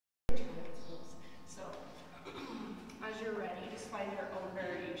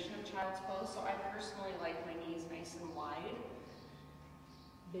personally like my knees nice and wide.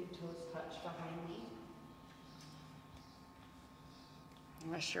 Big toes touch behind me.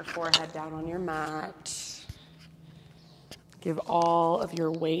 Rest your forehead down on your mat. Give all of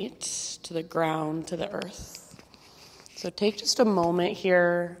your weight to the ground, to the earth. So take just a moment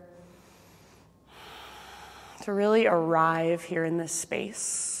here to really arrive here in this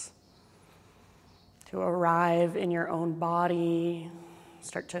space, to arrive in your own body,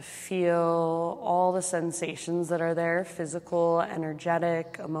 start to feel all the sensations that are there, physical,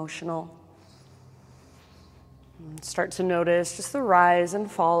 energetic, emotional. And start to notice just the rise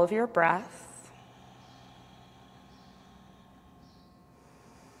and fall of your breath.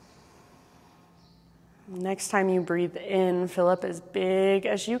 Next time you breathe in, fill up as big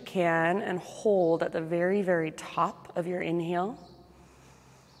as you can and hold at the very, very top of your inhale.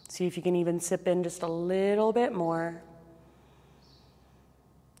 See if you can even sip in just a little bit more.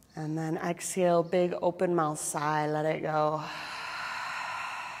 And then exhale, big open mouth sigh, let it go.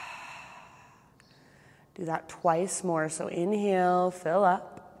 Do that twice more. So inhale, fill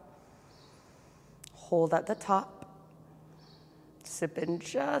up. Hold at the top. Sip in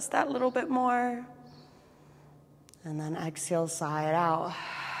just that little bit more. And then exhale, sigh it out.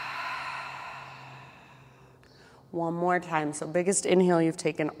 One more time. So biggest inhale you've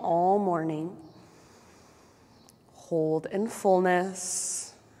taken all morning. Hold in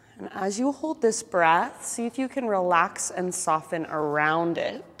fullness. And as you hold this breath, see if you can relax and soften around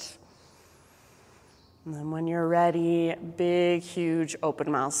it. And then when you're ready, big, huge,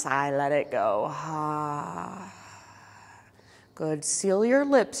 open mouth sigh, let it go. Ah. Good. Seal your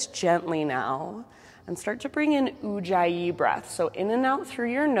lips gently now. And start to bring in Ujjayi breath. So in and out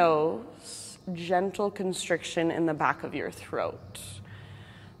through your nose, gentle constriction in the back of your throat.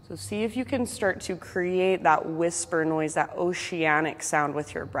 So see if you can start to create that whisper noise, that oceanic sound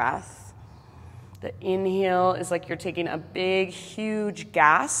with your breath. The inhale is like you're taking a big, huge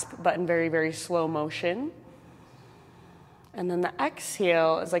gasp, but in very, very slow motion. And then the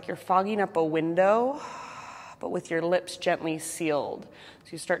exhale is like you're fogging up a window, but with your lips gently sealed. So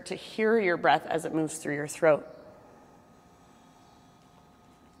you start to hear your breath as it moves through your throat.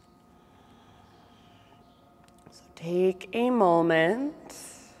 So take a moment,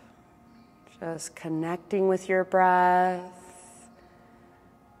 just connecting with your breath,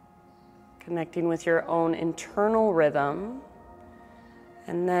 connecting with your own internal rhythm.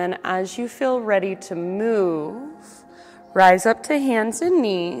 And then as you feel ready to move, rise up to hands and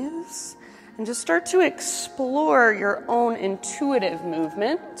knees. And just start to explore your own intuitive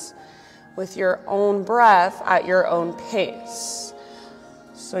movement with your own breath at your own pace.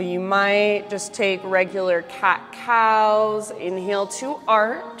 So you might just take regular cat-cows, inhale to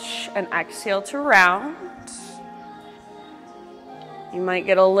arch, and exhale to round. You might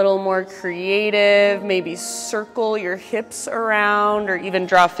get a little more creative, maybe circle your hips around, or even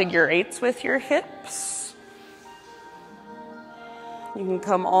draw figure eights with your hips. You can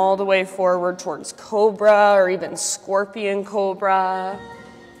come all the way forward towards cobra or even scorpion cobra.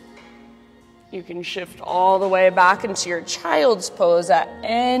 You can shift all the way back into your child's pose at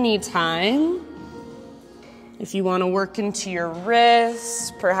any time. If you want to work into your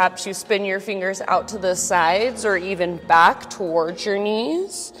wrists, perhaps you spin your fingers out to the sides or even back towards your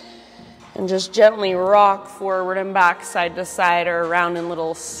knees. And just gently rock forward and back, side to side, or around in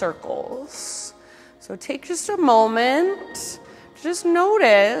little circles. So take just a moment. Just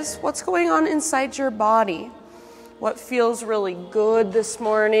notice what's going on inside your body. What feels really good this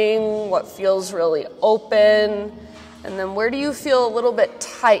morning? What feels really open? And then where do you feel a little bit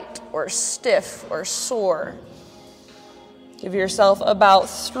tight or stiff or sore? Give yourself about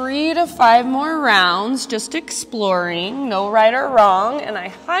 3 to 5 more rounds, just exploring, no right or wrong. And I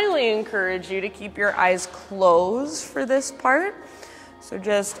highly encourage you to keep your eyes closed for this part. So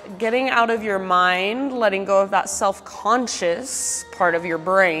just getting out of your mind, letting go of that self-conscious part of your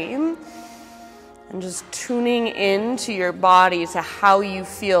brain, and just tuning into your body, to how you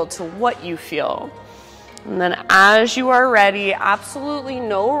feel, to what you feel. And then as you are ready, absolutely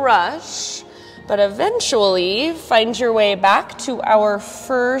no rush, but eventually find your way back to our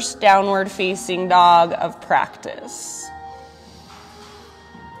first downward facing dog of practice.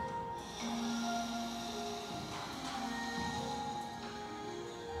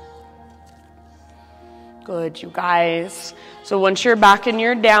 Good, you guys. So once you're back in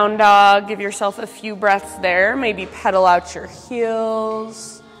your down dog, give yourself a few breaths there. Maybe pedal out your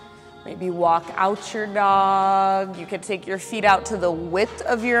heels. Maybe walk out your dog. You could take your feet out to the width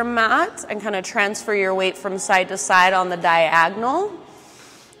of your mat and kind of transfer your weight from side to side on the diagonal.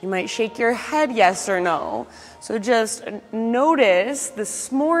 You might shake your head yes or no. So just notice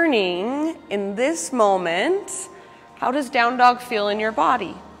this morning, in this moment, how does down dog feel in your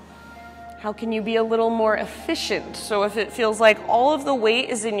body? How can you be a little more efficient? So if it feels like all of the weight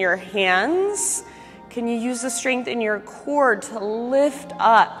is in your hands, can you use the strength in your core to lift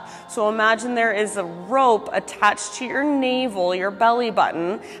up? So imagine there is a rope attached to your navel, your belly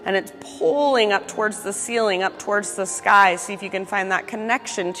button, and it's pulling up towards the ceiling, up towards the sky. See if you can find that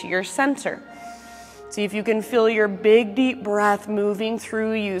connection to your center. See if you can feel your big, deep breath moving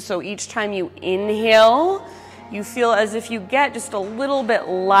through you. So each time you inhale, you feel as if you get just a little bit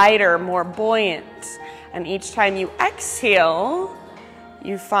lighter, more buoyant. And each time you exhale,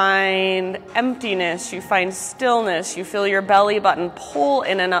 you find emptiness, you find stillness, you feel your belly button pull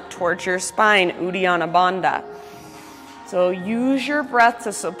in and up towards your spine, Uddiyana Bandha. So use your breath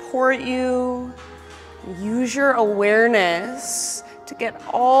to support you. Use your awareness to get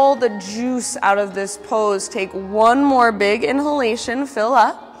all the juice out of this pose. Take one more big inhalation, fill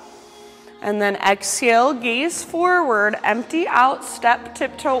up. And then exhale, gaze forward, empty out, step,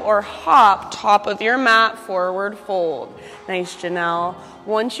 tiptoe, or hop, top of your mat, forward fold. Nice, Janelle.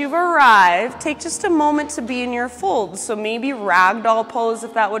 Once you've arrived, take just a moment to be in your fold. So maybe ragdoll pose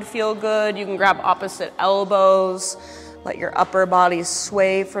if that would feel good. You can grab opposite elbows, let your upper body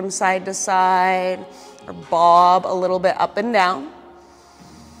sway from side to side, or bob a little bit up and down.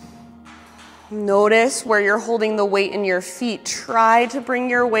 Notice where you're holding the weight in your feet. Try to bring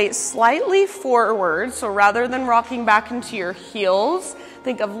your weight slightly forward. So rather than rocking back into your heels,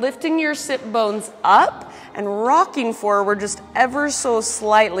 think of lifting your sit bones up and rocking forward just ever so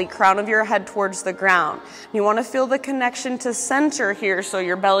slightly, crown of your head towards the ground. You want to feel the connection to center here, so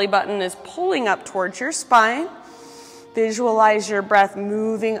your belly button is pulling up towards your spine. Visualize your breath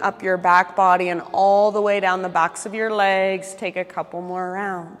moving up your back body and all the way down the backs of your legs. Take a couple more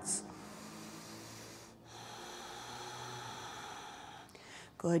rounds.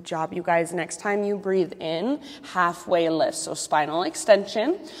 Good job, you guys. Next time you breathe in, halfway lift, so spinal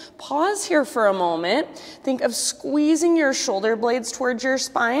extension. Pause here for a moment. Think of squeezing your shoulder blades towards your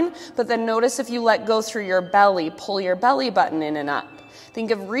spine, but then notice if you let go through your belly, pull your belly button in and up. Think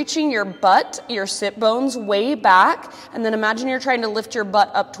of reaching your butt, your sit bones way back, and then imagine you're trying to lift your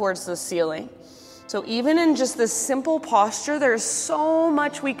butt up towards the ceiling. So even in just this simple posture, there's so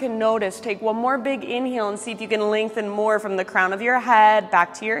much we can notice. Take one more big inhale and see if you can lengthen more from the crown of your head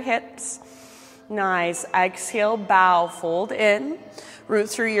back to your hips. Nice. Exhale, bow, fold in. Root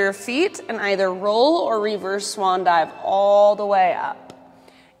through your feet and either roll or reverse swan dive all the way up.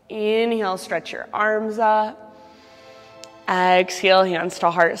 Inhale, stretch your arms up. Exhale, hands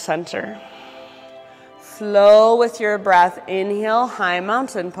to heart center. Flow with your breath. Inhale, high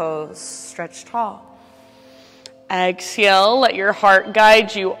mountain pose. Stretch tall. Exhale, let your heart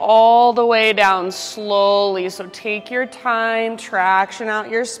guide you all the way down slowly. So take your time, traction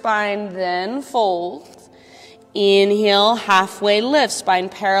out your spine, then fold. Inhale, halfway lift, spine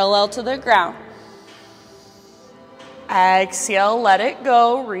parallel to the ground. Exhale, let it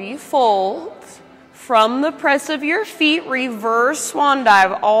go, refold. From the press of your feet, reverse swan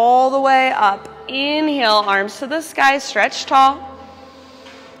dive all the way up. Inhale, arms to the sky, stretch tall.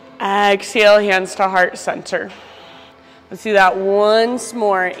 Exhale, hands to heart center. Let's do that once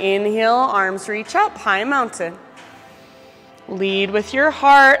more. Inhale, arms reach up, high mountain. Lead with your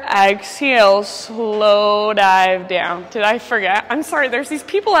heart. Exhale, slow dive down. Did I forget? I'm sorry, there's these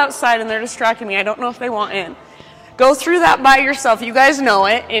people outside and they're distracting me. I don't know if they want in. Go through that by yourself. You guys know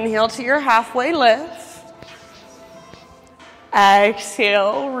it. Inhale to your halfway lift.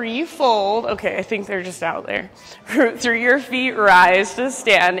 Exhale, refold. Okay, I think they're just out there. Root through your feet, rise to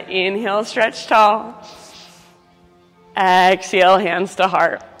stand. Inhale, stretch tall. Exhale, hands to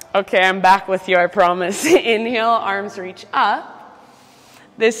heart. Okay, I'm back with you, I promise. Inhale, arms reach up.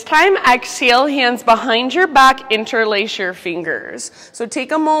 This time, exhale, hands behind your back, interlace your fingers. So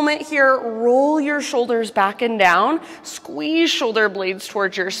take a moment here, roll your shoulders back and down, squeeze shoulder blades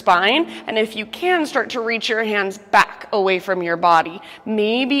towards your spine, and if you can, start to reach your hands back away from your body.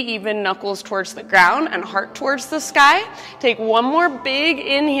 Maybe even knuckles towards the ground and heart towards the sky. Take one more big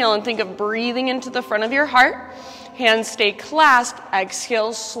inhale and think of breathing into the front of your heart. Hands stay clasped.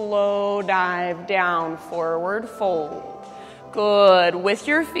 Exhale, slow dive down, forward fold. Good. With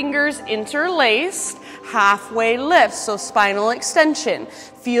your fingers interlaced, halfway lift, so spinal extension.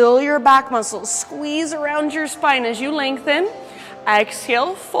 Feel your back muscles squeeze around your spine as you lengthen.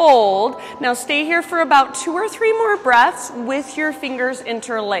 Exhale, fold. Now stay here for about 2 or 3 more breaths with your fingers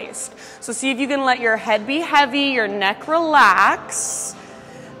interlaced. So see if you can let your head be heavy, your neck relax.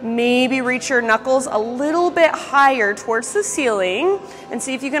 Maybe reach your knuckles a little bit higher towards the ceiling and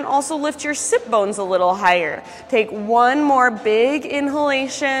see if you can also lift your sit bones a little higher. Take one more big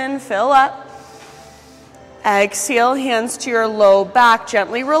inhalation, fill up. Exhale, hands to your low back.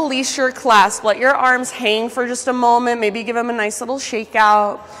 Gently release your clasp. Let your arms hang for just a moment. Maybe give them a nice little shake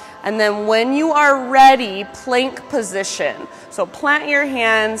out. And then when you are ready, plank position. So plant your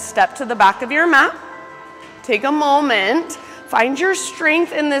hands, step to the back of your mat. Take a moment. Find your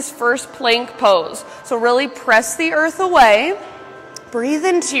strength in this first plank pose. So really press the earth away. Breathe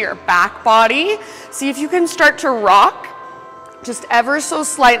into your back body. See if you can start to rock just ever so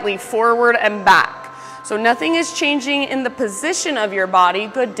slightly forward and back. So nothing is changing in the position of your body.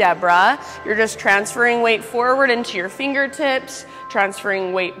 Good, Deborah. You're just transferring weight forward into your fingertips,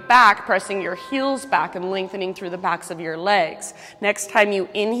 transferring weight back, pressing your heels back and lengthening through the backs of your legs. Next time you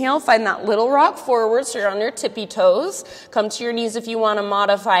inhale, find that little rock forward so you're on your tippy toes. Come to your knees if you want to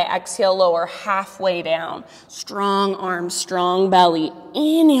modify. Exhale, lower halfway down. Strong arms, strong belly.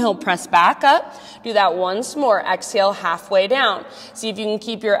 Inhale, press back up. Do that once more. Exhale, halfway down. See if you can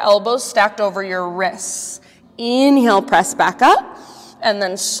keep your elbows stacked over your wrists. Inhale, press back up. And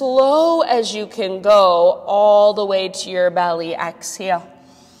then slow as you can go all the way to your belly. Exhale.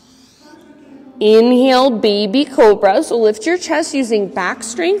 Inhale, baby cobra. So lift your chest using back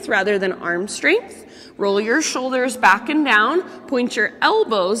strength rather than arm strength. Roll your shoulders back and down. Point your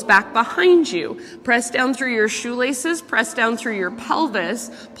elbows back behind you. Press down through your shoelaces. Press down through your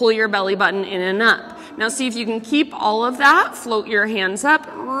pelvis. Pull your belly button in and up. Now see if you can keep all of that. Float your hands up.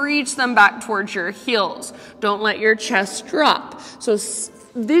 Reach them back towards your heels. Don't let your chest drop. So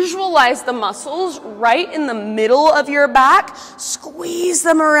visualize the muscles right in the middle of your back. Squeeze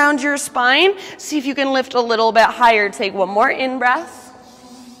them around your spine. See if you can lift a little bit higher. Take one more in-breath.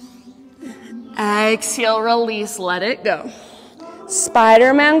 Exhale, release, let it go.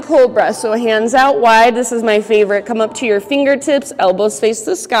 Spider-Man Cobra, so hands out wide. This is my favorite. Come up to your fingertips, elbows face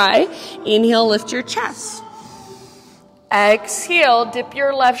the sky. Inhale, lift your chest. Exhale, dip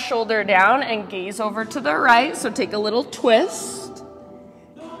your left shoulder down and gaze over to the right. So take a little twist.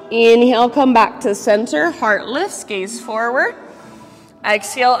 Inhale, come back to center. Heart lifts, gaze forward.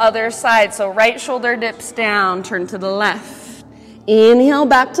 Exhale, other side. So right shoulder dips down, turn to the left. Inhale,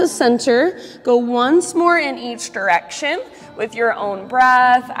 back to center. Go once more in each direction with your own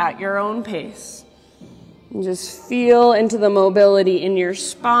breath at your own pace. And just feel into the mobility in your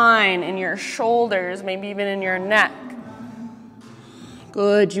spine, in your shoulders, maybe even in your neck.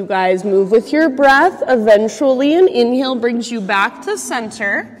 Good, you guys. Move with your breath. Eventually, an inhale brings you back to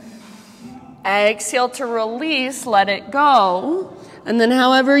center. Exhale to release, let it go. And then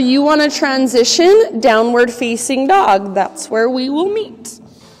however you want to transition, downward facing dog. That's where we will meet.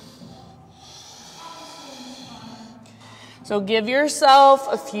 So give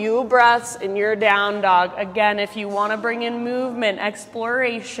yourself a few breaths in your down dog. Again, if you want to bring in movement,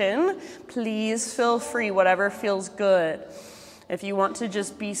 exploration, please feel free, whatever feels good. If you want to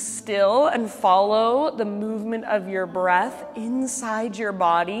just be still and follow the movement of your breath inside your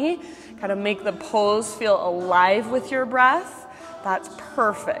body, kind of make the pose feel alive with your breath, that's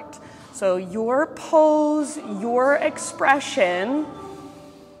perfect. So your pose, your expression,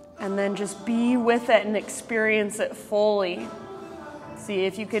 and then just be with it and experience it fully. See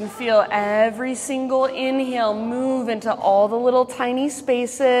if you can feel every single inhale move into all the little tiny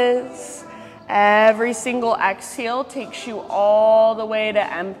spaces. Every single exhale takes you all the way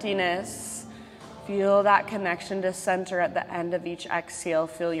to emptiness. Feel that connection to center at the end of each exhale.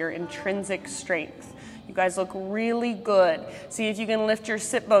 Feel your intrinsic strength. You guys look really good. See if you can lift your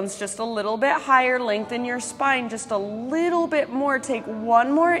sit bones just a little bit higher. Lengthen your spine just a little bit more. Take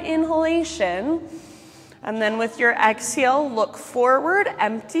one more inhalation. And then with your exhale, look forward,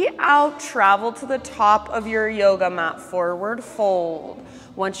 empty out, travel to the top of your yoga mat. Forward fold.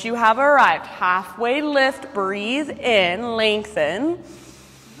 Once you have arrived, halfway lift, breathe in, lengthen.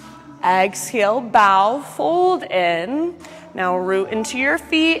 Exhale, bow, fold in. Now root into your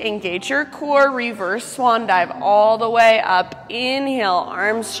feet, engage your core, reverse swan dive all the way up. Inhale,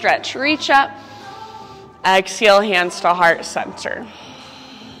 arms stretch, reach up. Exhale, hands to heart center.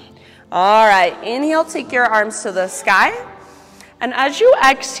 All right, inhale, take your arms to the sky. And as you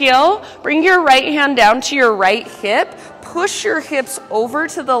exhale, bring your right hand down to your right hip. Push your hips over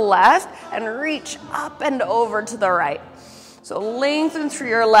to the left and reach up and over to the right. So lengthen through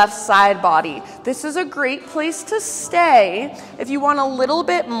your left side body. This is a great place to stay. If you want a little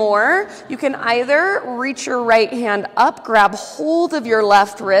bit more, you can either reach your right hand up, grab hold of your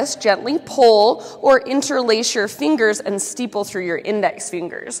left wrist, gently pull, or interlace your fingers and steeple through your index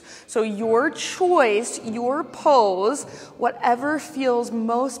fingers. So your choice, your pose, whatever feels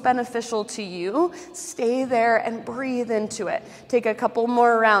most beneficial to you, stay there and breathe into it. Take a couple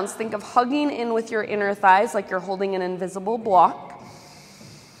more rounds. Think of hugging in with your inner thighs like you're holding an invisible block.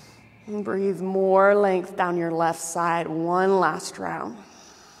 And breathe more length down your left side. One last round.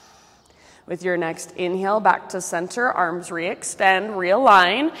 With your next inhale, back to center, arms re-extend,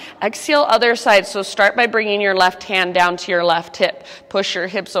 realign. Exhale, other side. So start by bringing your left hand down to your left hip. Push your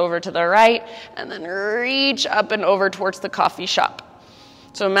hips over to the right, and then reach up and over towards the coffee shop.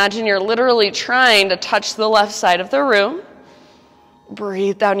 So imagine you're literally trying to touch the left side of the room.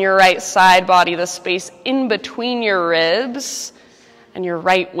 Breathe down your right side body, the space in between your ribs and your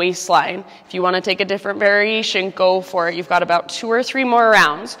right waistline. If you want to take a different variation, go for it. You've got about 2 or 3 more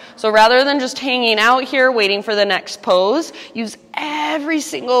rounds. So rather than just hanging out here waiting for the next pose, use every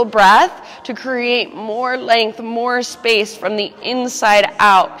single breath to create more length, more space from the inside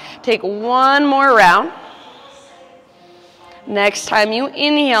out. Take 1 more round. Next time you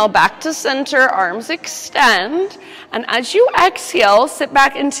inhale, back to center, arms extend. And as you exhale, sit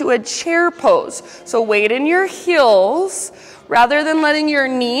back into a chair pose. So weight in your heels. Rather than letting your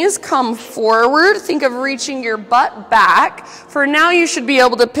knees come forward, think of reaching your butt back. For now, you should be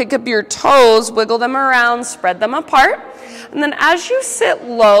able to pick up your toes, wiggle them around, spread them apart. And then as you sit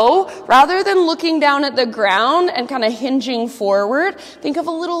low, rather than looking down at the ground and kind of hinging forward, think of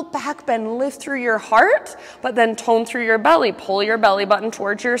a little back bend, lift through your heart, but then tone through your belly. Pull your belly button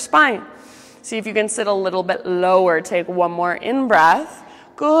towards your spine. See if you can sit a little bit lower. Take 1 more in-breath.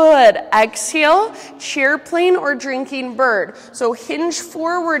 Good. Exhale, chair plane or drinking bird. So hinge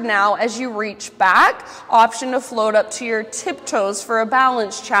forward now as you reach back. Option to float up to your tiptoes for a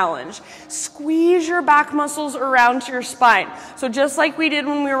balance challenge. Squeeze your back muscles around your spine. So just like we did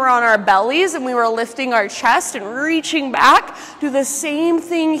when we were on our bellies and we were lifting our chest and reaching back, do the same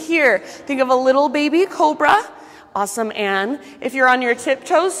thing here. Think of a little baby cobra. Awesome, Anne. If you're on your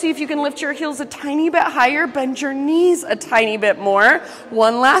tiptoes, see if you can lift your heels a tiny bit higher, bend your knees a tiny bit more.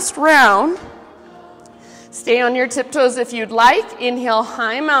 1 last round. Stay on your tiptoes if you'd like. Inhale,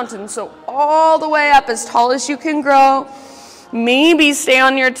 high mountain, so all the way up as tall as you can grow. Maybe stay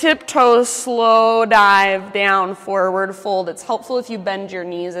on your tiptoes, slow dive down, forward fold. It's helpful if you bend your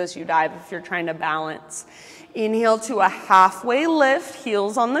knees as you dive if you're trying to balance. Inhale to a halfway lift,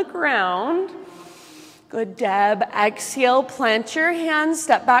 heels on the ground. Good, Deb. Exhale, plant your hands,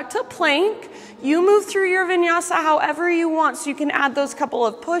 step back to plank. You move through your vinyasa however you want. So you can add those couple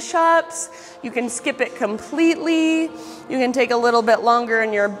of push-ups. You can skip it completely. You can take a little bit longer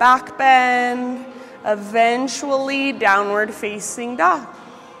in your back bend. Eventually, downward facing dog.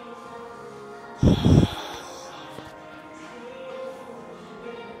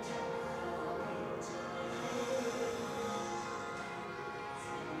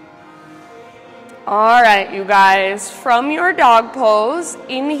 All right, you guys, from your dog pose,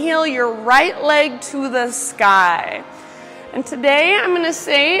 inhale your right leg to the sky. And today I'm going to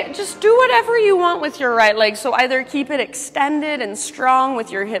say, just do whatever you want with your right leg. So either keep it extended and strong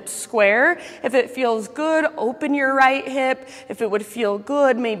with your hips square. If it feels good, open your right hip. If it would feel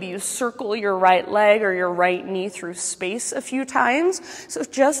good, maybe you circle your right leg or your right knee through space a few times. So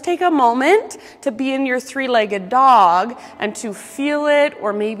just take a moment to be in your 3-legged dog and to feel it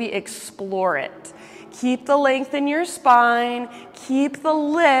or maybe explore it. Keep the length in your spine. Keep the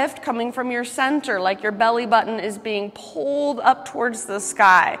lift coming from your center, like your belly button is being pulled up towards the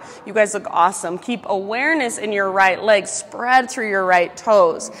sky. You guys look awesome. Keep awareness in your right leg. Spread through your right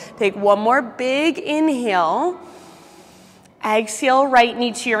toes. Take 1 more big inhale. Exhale, right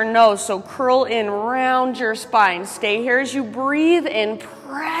knee to your nose. So curl in, round your spine. Stay here as you breathe in.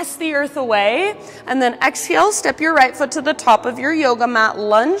 Press the earth away. And then exhale, step your right foot to the top of your yoga mat.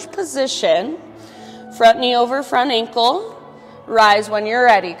 Lunge position. Front knee over front ankle. Rise when you're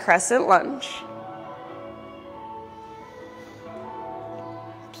ready, crescent lunge.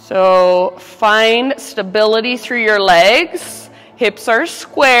 So find stability through your legs. Hips are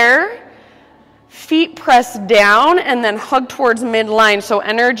square. Feet press down and then hug towards midline. So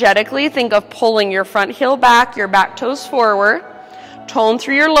energetically, think of pulling your front heel back, your back toes forward. Tone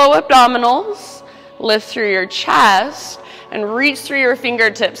through your low abdominals. Lift through your chest. And reach through your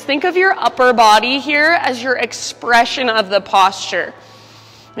fingertips. Think of your upper body here as your expression of the posture.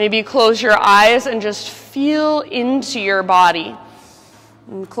 Maybe close your eyes and just feel into your body.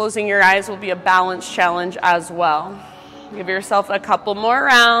 And closing your eyes will be a balance challenge as well. Give yourself a couple more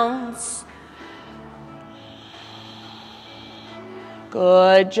rounds.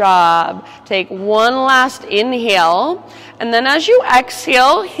 Good job. Take one last inhale. And then as you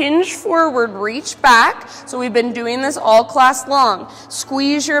exhale, hinge forward, reach back. So we've been doing this all class long.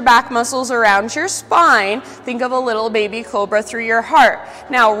 Squeeze your back muscles around your spine. Think of a little baby cobra through your heart.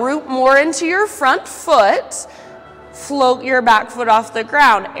 Now root more into your front foot. Float your back foot off the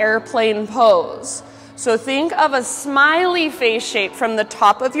ground, airplane pose. So think of a smiley face shape from the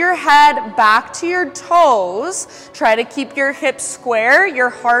top of your head back to your toes. Try to keep your hips square, your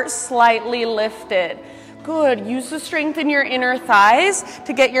heart slightly lifted. Good. Use the strength in your inner thighs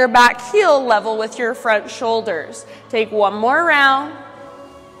to get your back heel level with your front shoulders. Take one more round.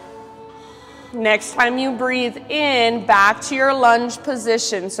 Next time you breathe in, back to your lunge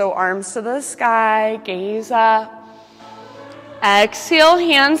position. So arms to the sky, gaze up. Exhale,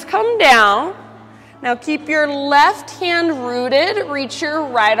 hands come down. Now keep your left hand rooted, reach your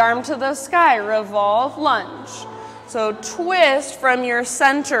right arm to the sky, revolve lunge. So twist from your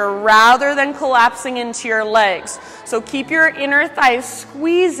center rather than collapsing into your legs. So keep your inner thighs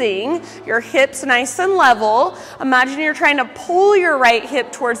squeezing, your hips nice and level. Imagine you're trying to pull your right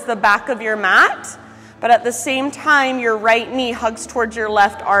hip towards the back of your mat, but at the same time your right knee hugs towards your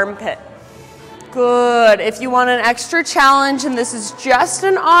left armpit. Good. If you want an extra challenge, and this is just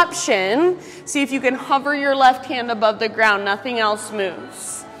an option, see if you can hover your left hand above the ground. Nothing else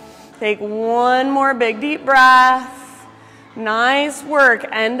moves. Take one more big deep breath. Nice work.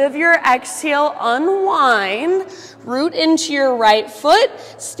 End of your exhale, unwind. Root into your right foot,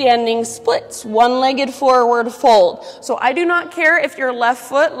 standing splits, one-legged forward fold. So I do not care if your left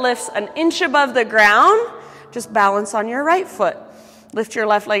foot lifts an inch above the ground. Just balance on your right foot. Lift your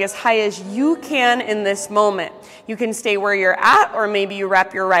left leg as high as you can in this moment. You can stay where you're at, or maybe you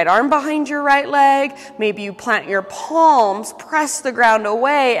wrap your right arm behind your right leg. Maybe you plant your palms, press the ground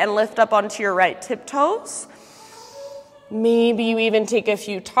away, and lift up onto your right tiptoes. Maybe you even take a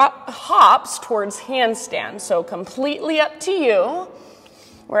few hops towards handstand. So completely up to you.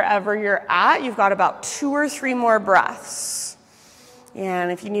 Wherever you're at, you've got about 2 or 3 more breaths.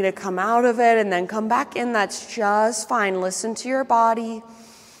 And if you need to come out of it and then come back in, that's just fine. Listen to your body.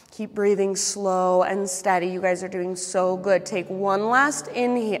 Keep breathing slow and steady. You guys are doing so good. Take one last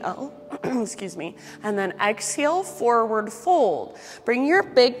inhale, excuse me, and then exhale, forward fold. Bring your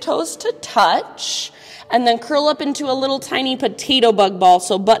big toes to touch, and then curl up into a little tiny potato bug ball.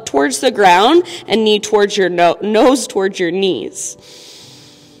 So butt towards the ground and knee towards your nose towards your knees.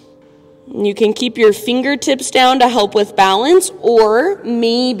 You can keep your fingertips down to help with balance, or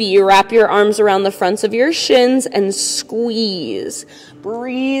maybe you wrap your arms around the fronts of your shins and squeeze.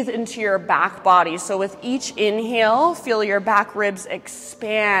 Breathe into your back body. So with each inhale, feel your back ribs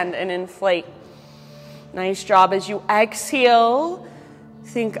expand and inflate. Nice job. As you exhale,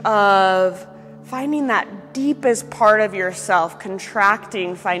 think of finding that deepest part of yourself,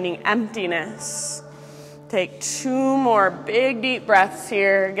 contracting, finding emptiness. Take 2 more big deep breaths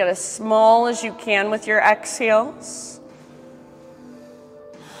here. Get as small as you can with your exhales.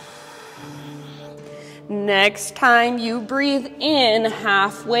 Next time you breathe in,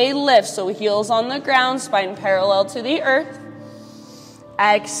 halfway lift. So heels on the ground, spine parallel to the earth.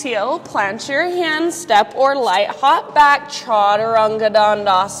 Exhale, plant your hands, step or light hop back, Chaturanga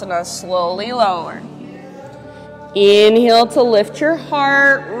Dandasana, slowly lower. Inhale to lift your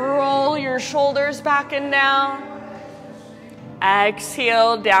heart, roll your shoulders back and down.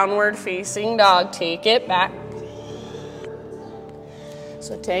 Exhale, downward facing dog, take it back.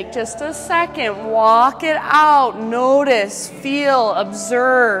 So take just a second, walk it out, notice, feel,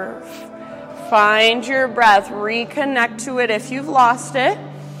 observe. Find your breath, reconnect to it if you've lost it.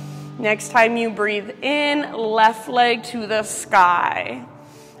 Next time you breathe in, left leg to the sky.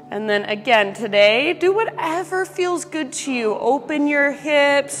 And then again today, do whatever feels good to you. Open your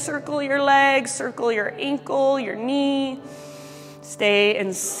hips, circle your legs, circle your ankle, your knee. Stay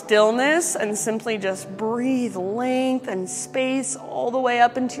in stillness and simply just breathe length and space all the way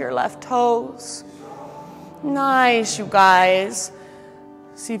up into your left toes. Nice, you guys.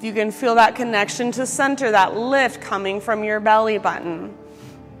 See if you can feel that connection to center, that lift coming from your belly button.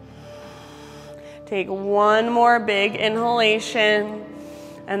 Take one more big inhalation.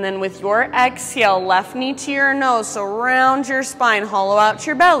 And then with your exhale, left knee to your nose, so round your spine, hollow out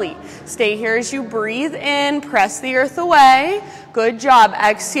your belly. Stay here as you breathe in, press the earth away. Good job.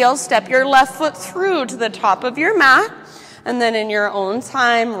 Exhale, step your left foot through to the top of your mat. And then in your own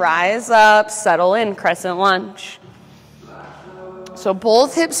time, rise up, settle in, crescent lunge. So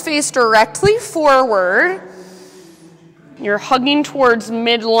both hips face directly forward. You're hugging towards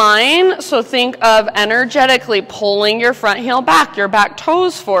midline, so think of energetically pulling your front heel back, your back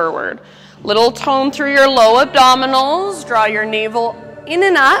toes forward. Little tone through your low abdominals, draw your navel in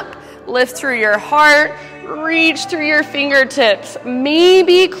and up, lift through your heart, reach through your fingertips.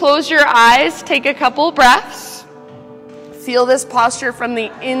 Maybe close your eyes, take a couple breaths. Feel this posture from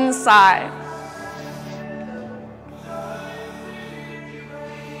the inside.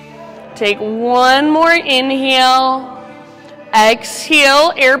 Take one more inhale.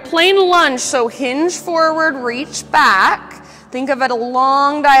 Exhale, airplane lunge. So hinge forward, reach back. Think of it a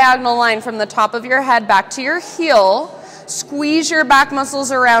long diagonal line from the top of your head back to your heel. Squeeze your back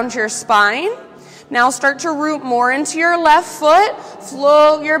muscles around your spine. Now start to root more into your left foot.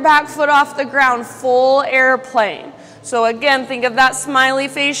 Float your back foot off the ground, full airplane. So again, think of that smiley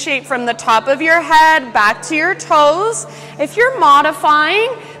face shape from the top of your head back to your toes. If you're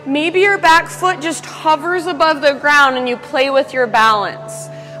modifying, maybe your back foot just hovers above the ground and you play with your balance.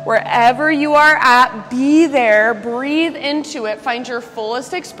 Wherever you are at, be there, breathe into it, find your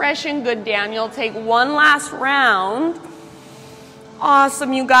fullest expression. Good, Daniel. Take one last round.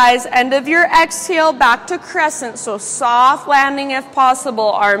 Awesome, you guys. End of your exhale, back to crescent. So soft landing if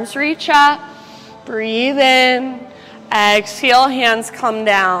possible. Arms reach up. Breathe in. Exhale, hands come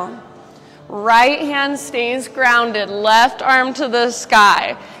down. Right hand stays grounded. Left arm to the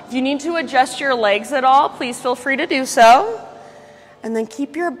sky. If you need to adjust your legs at all, please feel free to do so. And then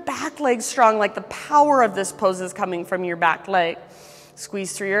keep your back leg strong, like the power of this pose is coming from your back leg.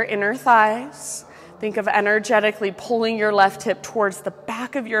 Squeeze through your inner thighs. Think of energetically pulling your left hip towards the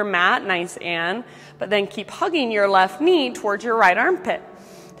back of your mat, nice Anne, but then keep hugging your left knee towards your right armpit.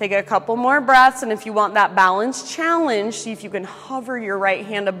 Take a couple more breaths, and if you want that balance challenge, see if you can hover your right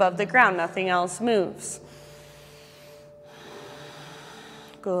hand above the ground. Nothing else moves.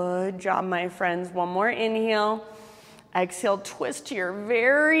 Good job, my friends. One more inhale. Exhale, twist to your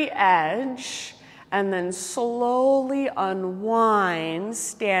very edge, and then slowly unwind,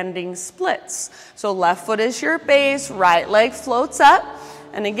 standing splits. So left foot is your base, right leg floats up.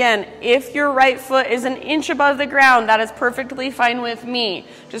 And again, if your right foot is an inch above the ground, that is perfectly fine with me.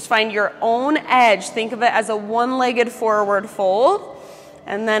 Just find your own edge. Think of it as a one-legged forward fold.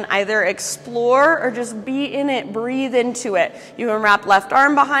 And then either explore or just be in it, breathe into it. You can wrap left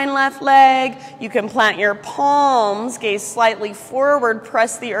arm behind left leg. You can plant your palms, gaze slightly forward,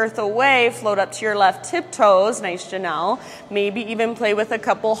 press the earth away, float up to your left tiptoes. Nice, Janelle. Maybe even play with a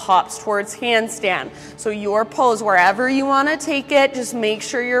couple hops towards handstand. So your pose, wherever you want to take it, just make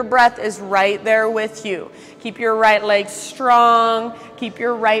sure your breath is right there with you. Keep your right leg strong. Keep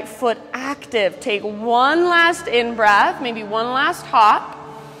your right foot active. Take one last in-breath, maybe one last hop.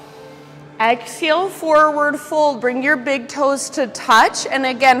 Exhale, forward fold. Bring your big toes to touch. And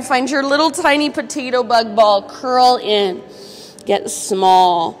again, find your little tiny potato bug ball. Curl in. Get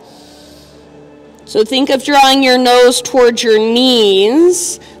small. So think of drawing your nose towards your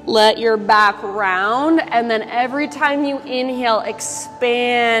knees. Let your back round. And then every time you inhale,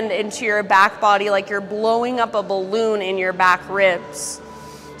 expand into your back body like you're blowing up a balloon in your back ribs.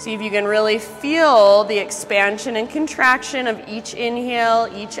 See if you can really feel the expansion and contraction of each inhale,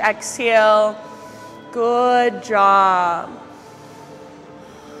 each exhale. Good job.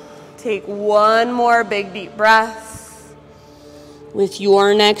 Take one more big deep breath. With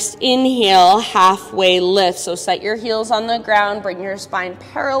your next inhale, halfway lift. So set your heels on the ground, bring your spine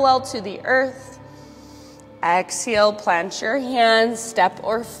parallel to the earth. Exhale, plant your hands, step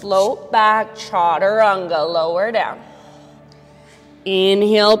or float back, chaturanga, lower down.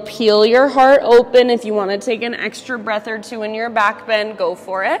 Inhale, peel your heart open. If you want to take an extra breath or two in your back bend, go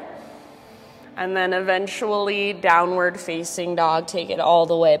for it. And then eventually downward facing dog, take it all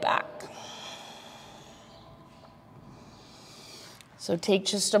the way back. So take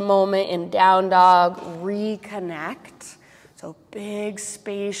just a moment in down dog, reconnect. So big,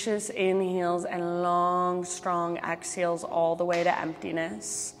 spacious inhales and long, strong exhales all the way to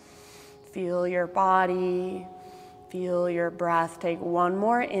emptiness. Feel your body. Feel your breath. Take one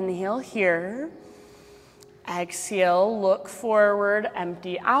more inhale here. Exhale, look forward,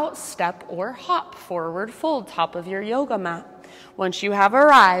 empty out, step or hop, forward fold, top of your yoga mat. Once you have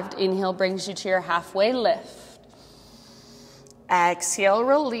arrived, inhale brings you to your halfway lift. Exhale,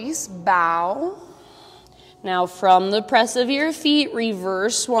 release, bow. Now from the press of your feet,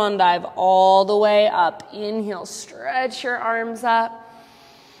 reverse swan dive all the way up. Inhale, stretch your arms up.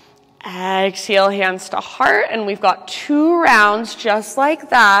 Exhale, hands to heart, and we've got 2 rounds just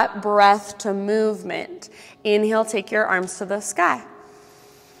like that, breath to movement. Inhale, take your arms to the sky.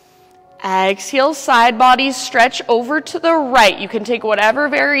 Exhale, side body stretch over to the right. You can take whatever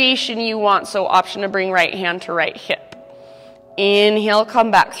variation you want, so option to bring right hand to right hip. Inhale,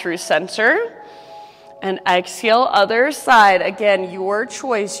 come back through center. And exhale, other side. Again, your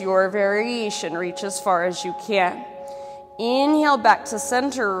choice, your variation. Reach as far as you can. Inhale, back to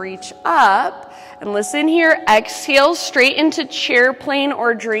center, reach up. And listen here, exhale straight into chair plane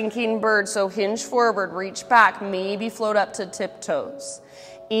or drinking bird. So hinge forward, reach back, maybe float up to tiptoes.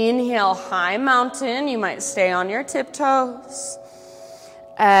 Inhale, high mountain. You might stay on your tiptoes.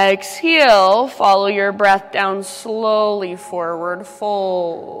 Exhale, follow your breath down slowly, forward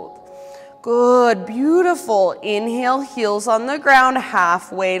fold. Good, beautiful. Inhale, heels on the ground,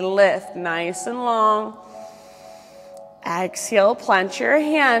 halfway lift, nice and long. Exhale, plant your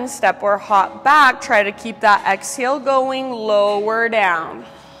hands, step or hop back. Try to keep that exhale going, lower down.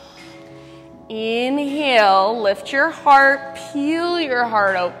 Inhale, lift your heart, peel your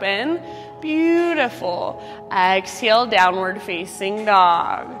heart open. Beautiful. Exhale, downward facing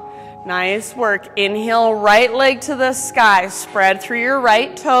dog. Nice work. Inhale, right leg to the sky. Spread through your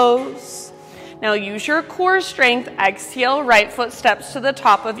right toes. Now use your core strength. Exhale, right foot steps to the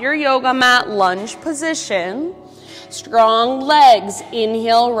top of your yoga mat. Lunge position. Strong legs.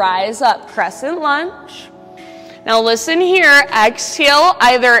 Inhale, rise up. Crescent lunge. Now listen here. Exhale,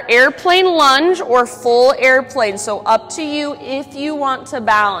 either airplane lunge or full airplane. So up to you if you want to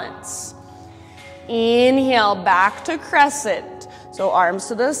balance. Inhale, back to crescent. So arms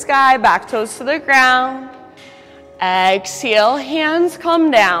to the sky, back toes to the ground. Exhale, hands come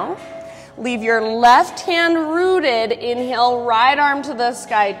down. Leave your left hand rooted. Inhale, right arm to the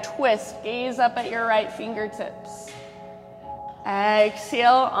sky, twist. Gaze up at your right fingertips.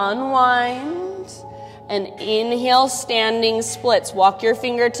 Exhale, unwind. And inhale, standing splits. Walk your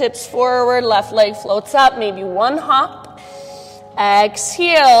fingertips forward, left leg floats up, maybe one hop.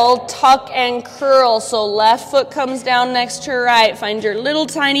 Exhale, tuck and curl. So left foot comes down next to right. Find your little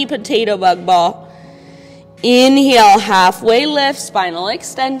tiny potato bug ball. Inhale, halfway lift, spinal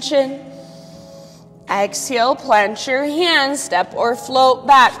extension. Exhale, plant your hands, step or float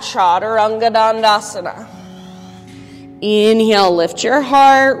back, Chaturanga Dandasana. Inhale, lift your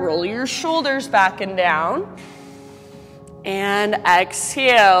heart, roll your shoulders back and down. And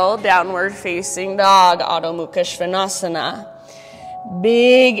exhale, downward facing dog, Adho Mukha Svanasana.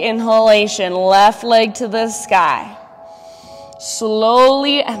 Big inhalation, left leg to the sky.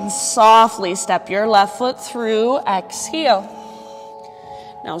 Slowly and softly step your left foot through, exhale.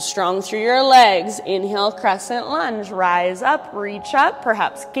 Now strong through your legs. Inhale, crescent lunge. Rise up, reach up,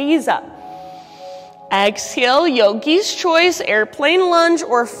 perhaps gaze up. Exhale, yogi's choice, airplane lunge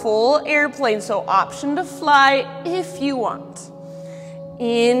or full airplane. So option to fly if you want.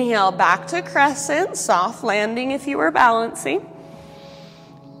 Inhale, back to crescent, soft landing if you were balancing.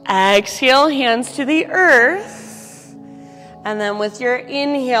 Exhale, hands to the earth. And then with your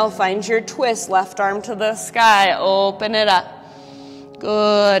inhale, find your twist, left arm to the sky, open it up.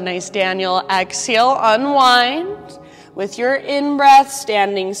 Good, nice Daniel. Exhale, unwind. With your in-breath,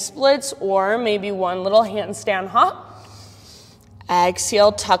 standing splits or maybe one little handstand hop.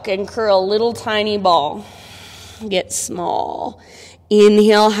 Exhale, tuck and curl, little tiny ball. Get small.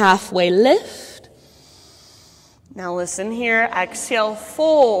 Inhale, halfway lift. Now listen here. Exhale,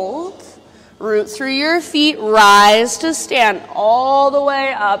 fold. Root through your feet, rise to stand all the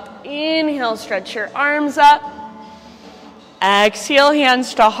way up. Inhale, stretch your arms up. Exhale,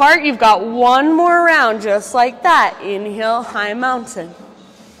 hands to heart. You've got one more round just like that. Inhale, high mountain.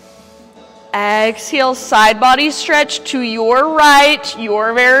 Exhale, side body stretch to your right,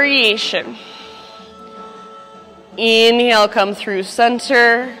 your variation. Inhale, come through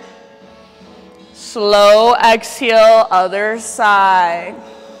center. Slow exhale, other side.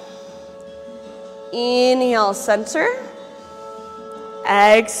 Inhale, center.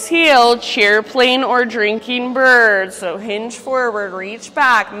 Exhale, chair plane or drinking bird. So hinge forward, reach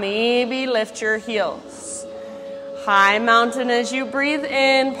back, maybe lift your heels. High mountain as you breathe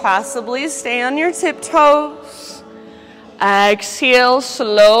in, possibly stay on your tiptoes. Exhale,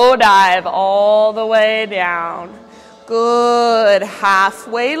 slow dive all the way down. Good,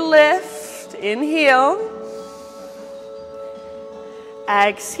 halfway lift, inhale.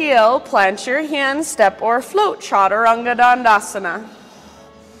 Exhale, plant your hands, step or float, Chaturanga Dandasana.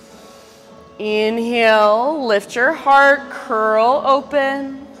 Inhale, lift your heart, curl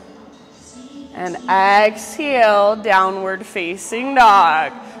open. And exhale, downward facing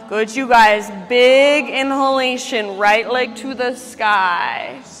dog. Good, you guys. Big inhalation, right leg to the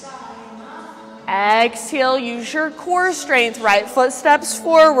sky. Exhale, use your core strength, right foot steps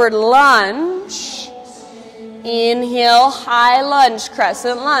forward, lunge. Inhale, high lunge,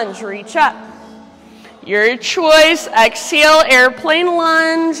 crescent lunge, reach up. Your choice, exhale, airplane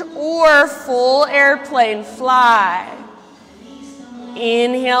lunge or full airplane fly.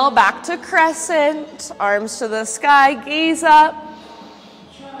 Inhale, back to crescent. Arms to the sky, gaze up.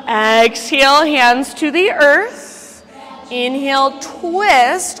 Exhale, hands to the earth. Inhale,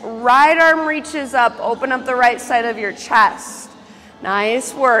 twist. Right arm reaches up. Open up the right side of your chest.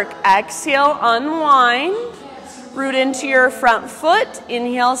 Nice work. Exhale, unwind. Root into your front foot.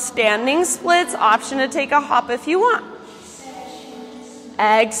 Inhale, standing splits. Option to take a hop if you want.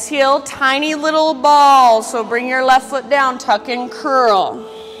 Exhale, tiny little ball. So bring your left foot down, tuck and curl.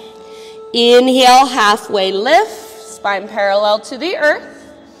 Inhale, halfway lift. Spine parallel to the earth.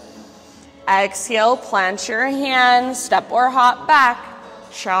 Exhale, plant your hands, step or hop back.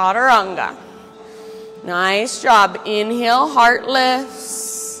 Chaturanga. Nice job. Inhale, heart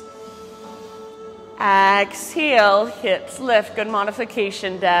lifts. Exhale, hips lift. Good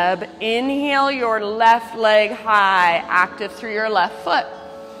modification, Deb. Inhale, your left leg high, active through your left foot.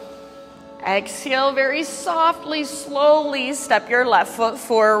 Exhale, very softly, slowly, step your left foot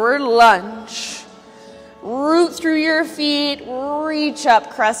forward, lunge. Root through your feet, reach up,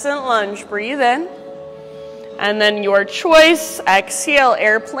 crescent lunge. Breathe in. And then your choice, exhale,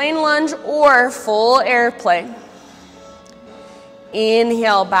 airplane lunge or full airplane.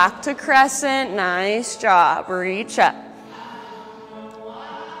 Inhale, back to crescent. Nice job. Reach up.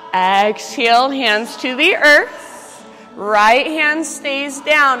 Exhale, hands to the earth. Right hand stays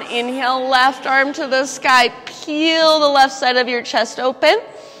down. Inhale, left arm to the sky. Peel the left side of your chest open.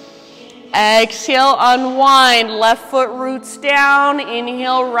 Exhale, unwind. Left foot roots down.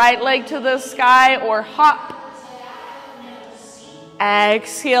 Inhale, right leg to the sky or hop.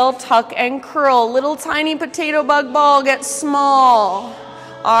 Exhale, tuck and curl. Little tiny potato bug ball gets small.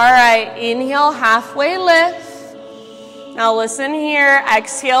 All right, inhale, halfway lift. Now listen here.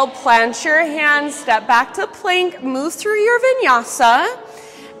 Exhale, plant your hands, step back to plank, move through your vinyasa.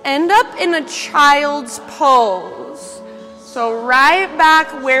 End up in a child's pose. So right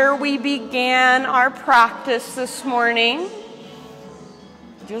back where we began our practice this morning.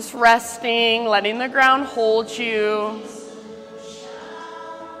 Just resting, letting the ground hold you.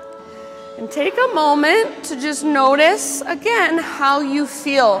 And take a moment to just notice, again, how you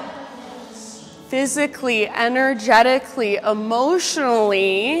feel physically, energetically,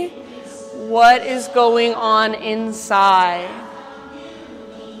 emotionally, what is going on inside.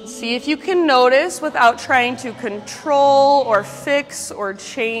 See if you can notice without trying to control or fix or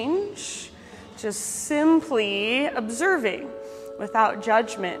change, just simply observing without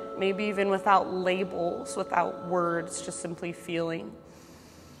judgment, maybe even without labels, without words, just simply feeling.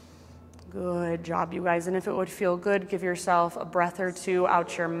 Good job, you guys. And if it would feel good, give yourself a breath or two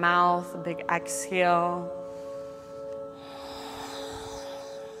out your mouth, a big exhale.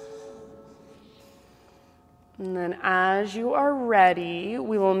 And then as you are ready,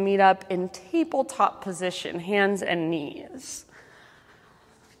 we will meet up in tabletop position, hands and knees.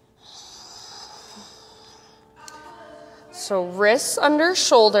 So wrists under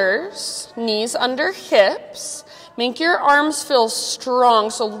shoulders, knees under hips. Make your arms feel strong,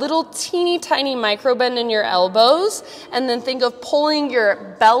 so little teeny tiny micro bend in your elbows, and then think of pulling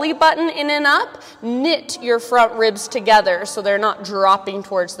your belly button in and up. Knit your front ribs together so they're not dropping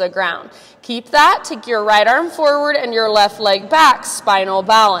towards the ground. Keep that. Take your right arm forward and your left leg back, spinal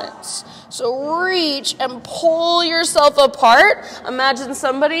balance. So reach and pull yourself apart. Imagine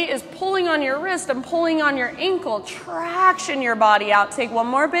somebody is pulling on your wrist and pulling on your ankle. Traction your body out. Take one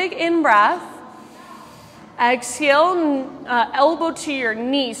more big in-breath. Exhale, elbow to your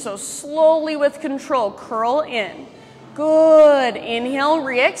knee, so slowly with control, curl in. Good. Inhale,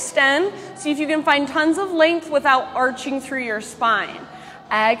 re-extend. See if you can find tons of length without arching through your spine.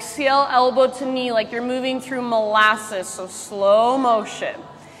 Exhale, elbow to knee like you're moving through molasses, so slow motion.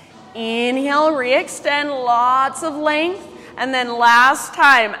 Inhale, re-extend, lots of length. And then last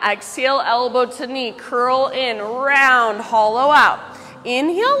time, exhale, elbow to knee, curl in, round, hollow out.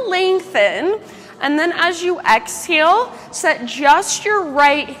 Inhale, lengthen. And then as you exhale, set just your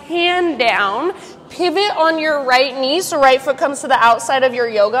right hand down, pivot on your right knee, so right foot comes to the outside of your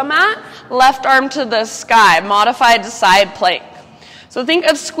yoga mat, left arm to the sky, modified side plank. So think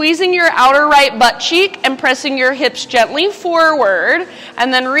of squeezing your outer right butt cheek and pressing your hips gently forward,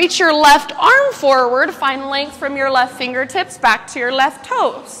 and then reach your left arm forward, find length from your left fingertips back to your left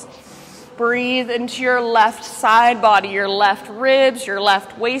toes. Breathe into your left side body, your left ribs, your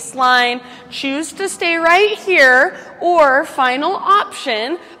left waistline. Choose to stay right here, or final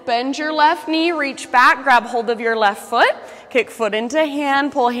option, bend your left knee, reach back, grab hold of your left foot, kick foot into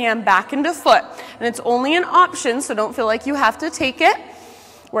hand, pull hand back into foot. And it's only an option, so don't feel like you have to take it.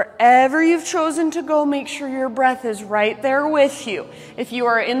 Wherever you've chosen to go, make sure your breath is right there with you. If you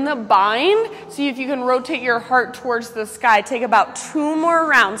are in the bind, see if you can rotate your heart towards the sky. Take about 2 more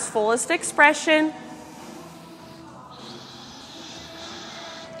rounds, fullest expression.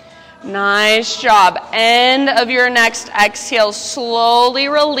 Nice job. End of your next exhale. Slowly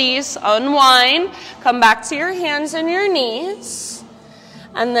release, unwind. Come back to your hands and your knees.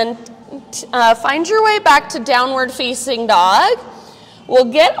 And then find your way back to downward facing dog. We'll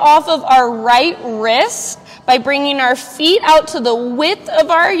get off of our right wrist by bringing our feet out to the width of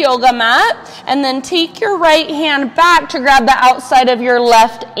our yoga mat, and then take your right hand back to grab the outside of your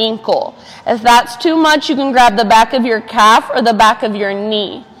left ankle. If that's too much, you can grab the back of your calf or the back of your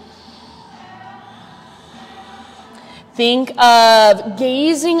knee. Think of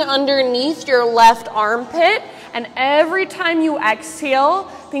gazing underneath your left armpit, and every time you exhale,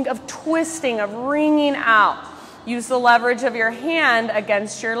 think of twisting, of wringing out. Use the leverage of your hand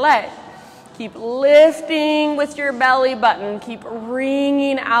against your leg. Keep lifting with your belly button. Keep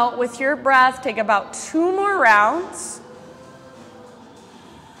wringing out with your breath. Take about 2 more rounds.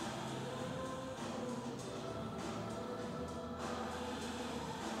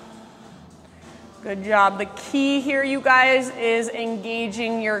 Good job. The key here, you guys, is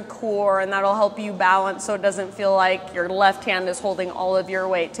engaging your core, and that'll help you balance so it doesn't feel like your left hand is holding all of your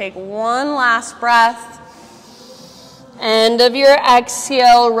weight. Take one last breath. End of your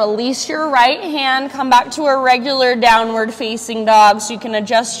exhale, release your right hand, come back to a regular downward facing dog so you can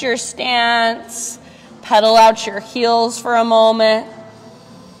adjust your stance, pedal out your heels for a moment.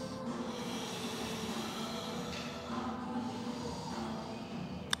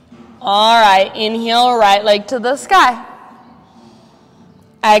 All right, inhale, right leg to the sky.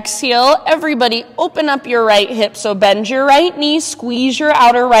 Exhale, everybody open up your right hip. So bend your right knee, squeeze your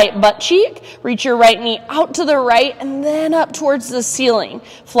outer right butt cheek, reach your right knee out to the right and then up towards the ceiling.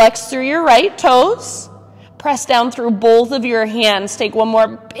 Flex through your right toes. Press down through both of your hands. Take one more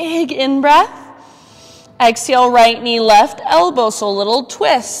big in-breath. Exhale, right knee, left elbow, so a little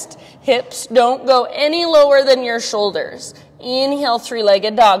twist. Hips don't go any lower than your shoulders. Inhale,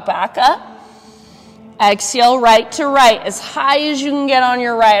 3-legged dog, back up. Exhale, right to right, as high as you can get on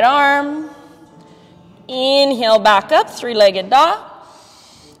your right arm. Inhale, back up, 3-legged dog.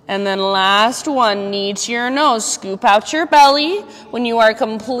 And then last one, knee to your nose. Scoop out your belly. When you are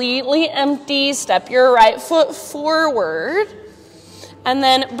completely empty, step your right foot forward. And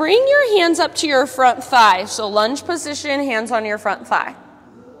then bring your hands up to your front thigh. So lunge position, hands on your front thigh.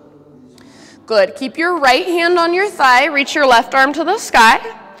 Good. Keep your right hand on your thigh. Reach your left arm to the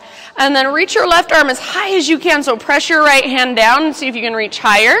sky. And then reach your left arm as high as you can. So press your right hand down and see if you can reach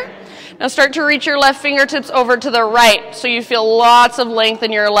higher. Now start to reach your left fingertips over to the right so you feel lots of length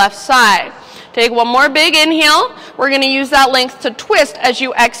in your left side. Take one more big inhale. We're going to use that length to twist. As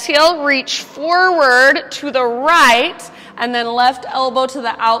you exhale, reach forward to the right and then left elbow to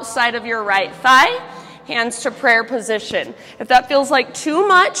the outside of your right thigh. Hands to prayer position. If that feels like too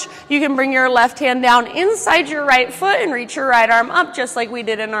much, you can bring your left hand down inside your right foot and reach your right arm up just like we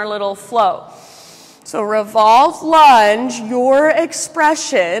did in our little flow. So revolve, lunge, your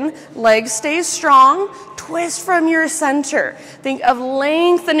expression, legs stay strong, twist from your center. Think of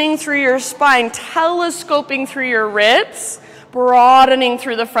lengthening through your spine, telescoping through your ribs, broadening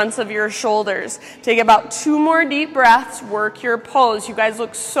through the fronts of your shoulders. Take about 2 more deep breaths, work your pose. You guys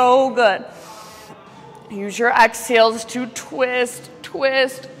look so good. Use your exhales to twist,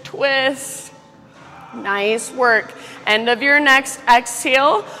 twist, twist. Nice work. End of your next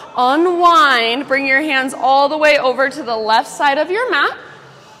exhale. Unwind. Bring your hands all the way over to the left side of your mat.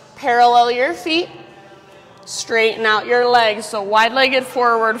 Parallel your feet. Straighten out your legs. So wide-legged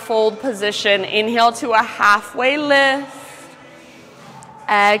forward fold position. Inhale to a halfway lift.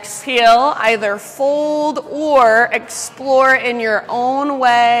 Exhale, either fold or explore in your own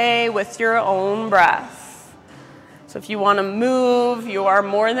way with your own breath. So if you want to move, you are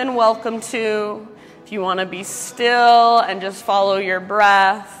more than welcome to. If you want to be still and just follow your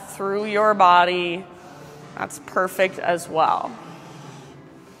breath through your body, that's perfect as well.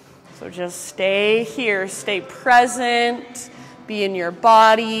 So just stay here, stay present, be in your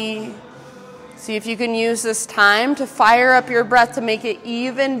body. See if you can use this time to fire up your breath to make it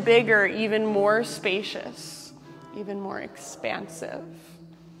even bigger, even more spacious, even more expansive.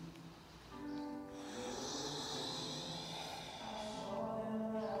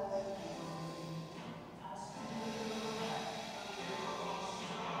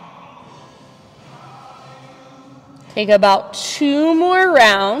 Take about 2 more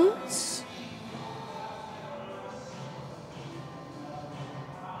rounds.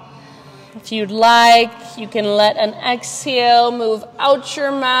 If you'd like, you can let an exhale move out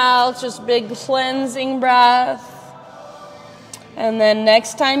your mouth, just big cleansing breath. And then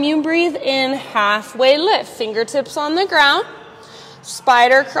next time you breathe in, halfway lift, fingertips on the ground.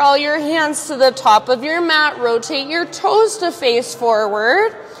 Spider crawl your hands to the top of your mat, rotate your toes to face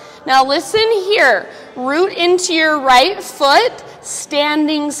forward. Now listen here, root into your right foot,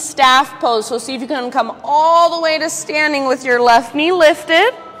 standing staff pose. So see if you can come all the way to standing with your left knee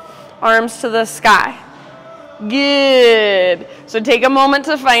lifted, arms to the sky. Good. So take a moment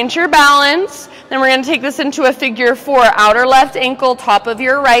to find your balance. Then we're going to take this into a figure 4. Outer left ankle, top of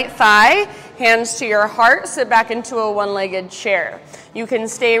your right thigh, hands to your heart, sit back into a one-legged chair. You can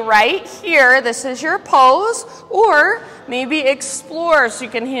stay right here, this is your pose, or maybe explore, so you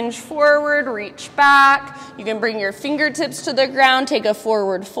can hinge forward, reach back. You can bring your fingertips to the ground, take a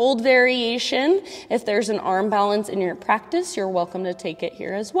forward fold variation. If there's an arm balance in your practice, you're welcome to take it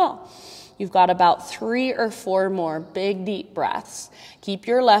here as well. You've got about 3 or 4 more big deep breaths. Keep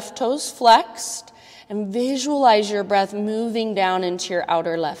your left toes flexed and visualize your breath moving down into your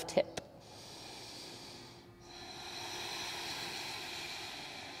outer left hip.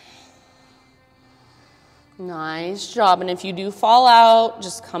 Nice job. And if you do fall out,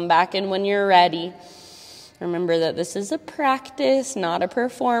 just come back in when you're ready. Remember that this is a practice, not a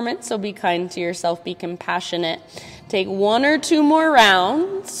performance, so be kind to yourself, be compassionate. Take 1 or 2 more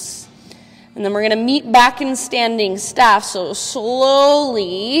rounds. And then we're going to meet back in standing staff. So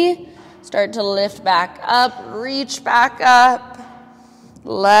slowly start to lift back up, reach back up.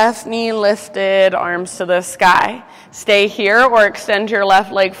 Left knee lifted, arms to the sky. Stay here or extend your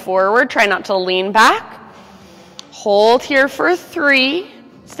left leg forward. Try not to lean back. Hold here for 3.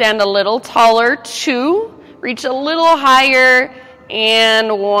 Stand a little taller, 2. Reach a little higher,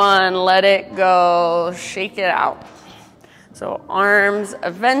 and 1. Let it go. Shake it out. So arms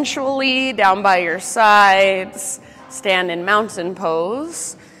eventually down by your sides. Stand in mountain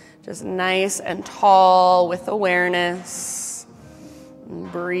pose. Just nice and tall with awareness.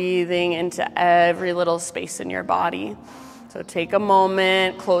 Breathing into every little space in your body. So take a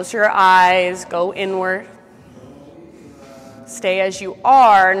moment, close your eyes, go inward. Stay as you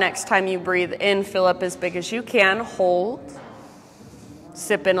are. Next time you breathe in, fill up as big as you can. Hold.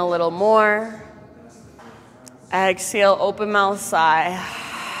 Sip in a little more. Exhale, open mouth, sigh.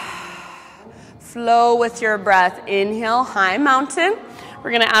 Flow with your breath. Inhale, high mountain. We're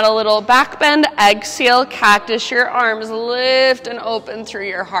going to add a little back bend. Exhale, cactus your arms. Lift and open through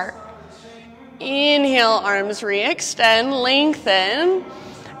your heart. Inhale, arms re-extend, lengthen.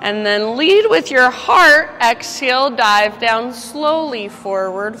 And then lead with your heart. Exhale, dive down slowly,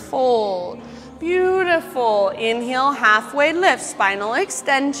 forward fold. Beautiful. Inhale, halfway lift, spinal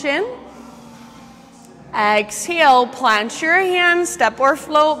extension. Exhale, plant your hands, step or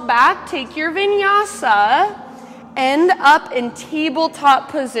float back. Take your vinyasa. End up in tabletop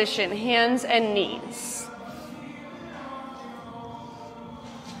position, hands and knees.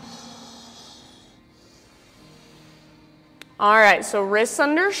 All right, so wrists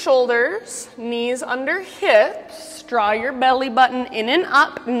under shoulders, knees under hips. Draw your belly button in and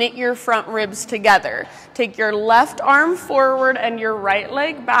up, knit your front ribs together. Take your left arm forward and your right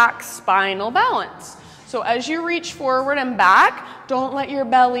leg back, spinal balance. So as you reach forward and back, don't let your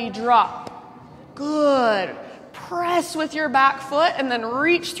belly drop. Good. Press with your back foot and then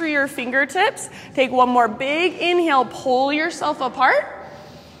reach through your fingertips. Take 1 more big inhale, pull yourself apart.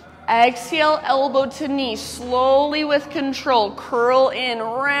 Exhale, elbow to knee, slowly with control. Curl in,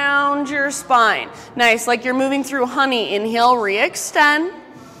 round your spine. Nice, like you're moving through honey. Inhale, re-extend.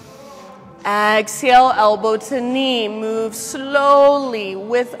 Exhale, elbow to knee. Move slowly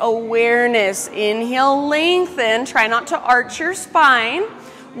with awareness. Inhale, lengthen. Try not to arch your spine.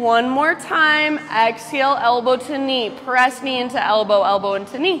 1 more time. Exhale, elbow to knee. Press knee into elbow, elbow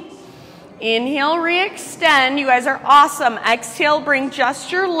into knee. Inhale, re-extend. You guys are awesome. Exhale, bring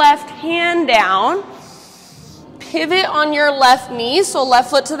just your left hand down. Pivot on your left knee. So left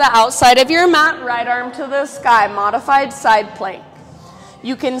foot to the outside of your mat, right arm to the sky. Modified side plank.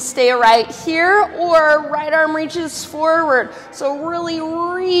 You can stay right here or right arm reaches forward. So really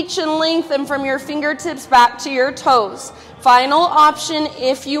reach and lengthen from your fingertips back to your toes. Final option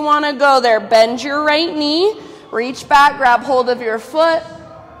if you want to go there. Bend your right knee, reach back, grab hold of your foot,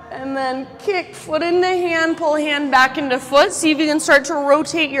 and then kick foot into hand, pull hand back into foot. See if you can start to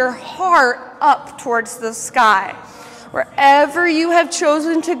rotate your heart up towards the sky. Wherever you have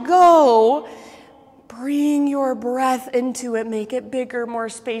chosen to go, bring your breath into it. Make it bigger, more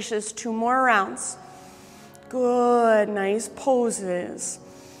spacious. 2 more rounds. Good. Nice poses.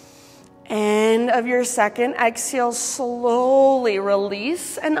 End of your second exhale, slowly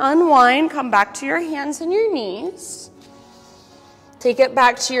release and unwind. Come back to your hands and your knees. Take it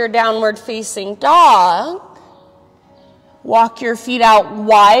back to your downward facing dog. Walk your feet out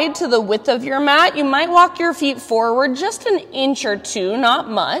wide to the width of your mat. You might walk your feet forward just an inch or two, not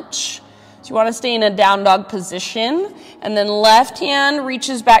much. So you want to stay in a down dog position. And then left hand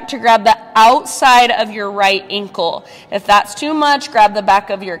reaches back to grab the outside of your right ankle. If that's too much, grab the back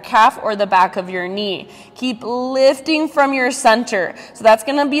of your calf or the back of your knee. Keep lifting from your center. So that's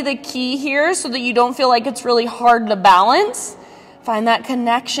going to be the key here so that you don't feel like it's really hard to balance. Find that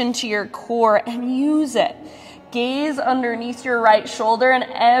connection to your core and use it. Gaze underneath your right shoulder, and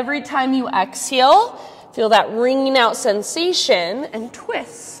every time you exhale, feel that wringing out sensation and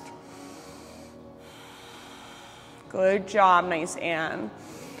twist. Good job, nice Anne.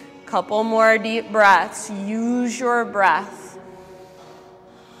 Couple more deep breaths. Use your breath.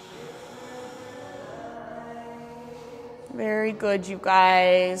 Very good, you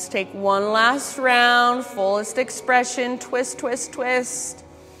guys. Take one last round, fullest expression, twist, twist, twist.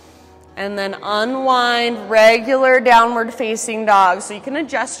 And then unwind, regular downward facing dog. So you can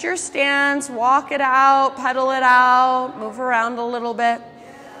adjust your stance, walk it out, pedal it out, move around a little bit.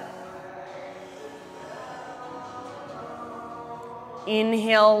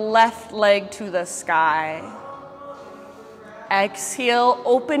 Inhale, left leg to the sky. Exhale,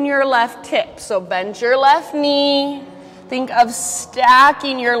 open your left hip. So bend your left knee. Think of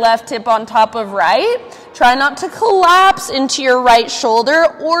stacking your left hip on top of right. Try not to collapse into your right shoulder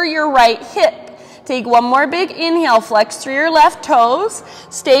or your right hip. Take one more big inhale, flex through your left toes.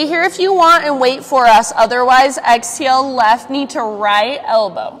 Stay here if you want and wait for us. Otherwise, exhale, left knee to right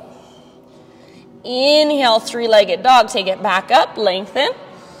elbow. Inhale, three-legged dog. Take it back up, lengthen.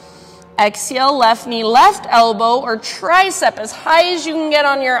 Exhale, left knee, left elbow or tricep as high as you can get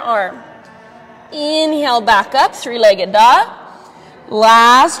on your arm. Inhale, back up, three-legged dog.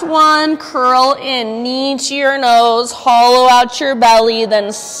 Last one, curl in, knee to your nose, hollow out your belly,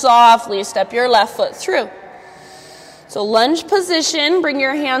 then softly step your left foot through. So lunge position, bring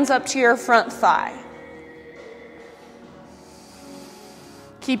your hands up to your front thigh.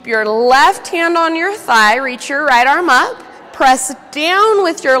 Keep your left hand on your thigh, reach your right arm up, press down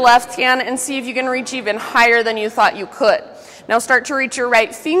with your left hand and see if you can reach even higher than you thought you could. Now start to reach your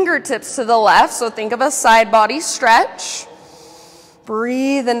right fingertips to the left, so think of a side body stretch.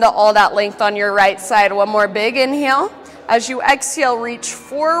 Breathe into all that length on your right side. One more big inhale. As you exhale, reach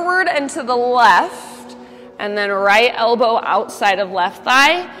forward and to the left, and then right elbow outside of left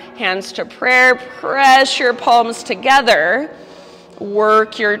thigh, hands to prayer, press your palms together,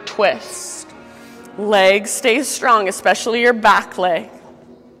 work your twist. Legs stay strong, especially your back leg.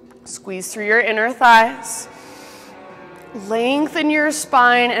 Squeeze through your inner thighs. Lengthen your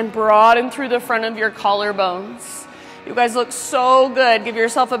spine and broaden through the front of your collarbones. You guys look so good. Give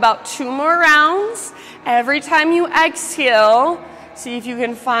yourself about 2 more rounds. Every time you exhale, see if you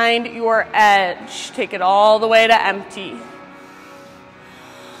can find your edge. Take it all the way to empty.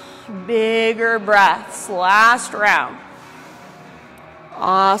 Bigger breaths. Last round.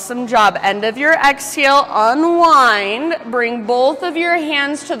 Awesome job. End of your exhale, unwind. Bring both of your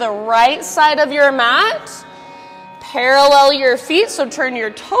hands to the right side of your mat. Parallel your feet, so turn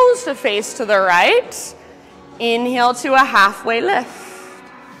your toes to face to the right. Inhale to a halfway lift.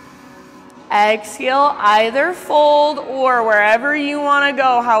 Exhale, either fold or wherever you want to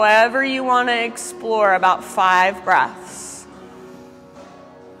go, however you want to explore, about 5 breaths.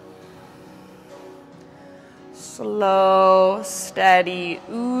 Slow, steady,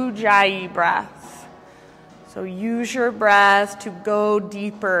 ujjayi breath. So use your breath to go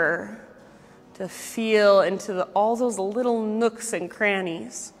deeper, to feel into all those little nooks and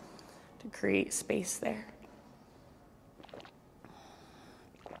crannies to create space there.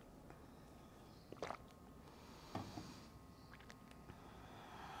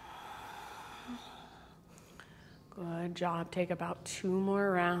 Good job. Take about 2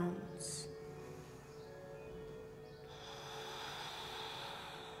 more rounds.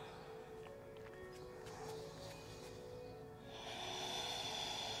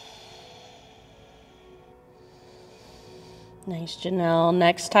 Nice, Janelle.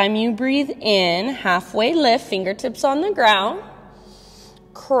 Next time you breathe in, halfway lift, fingertips on the ground.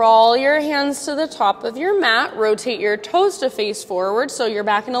 Crawl your hands to the top of your mat. Rotate your toes to face forward so you're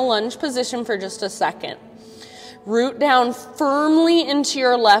back in a lunge position for just a second. Root down firmly into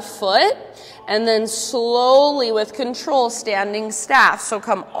your left foot and then slowly with control standing staff. So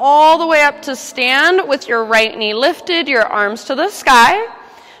come all the way up to stand with your right knee lifted, your arms to the sky.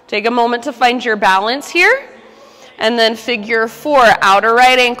 Take a moment to find your balance here. And then figure 4, outer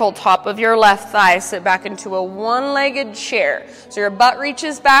right ankle, top of your left thigh. Sit back into a one-legged chair. So your butt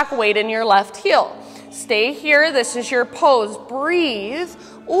reaches back, weight in your left heel. Stay here. This is your pose. Breathe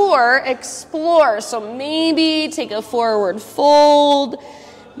or explore. So maybe take a forward fold.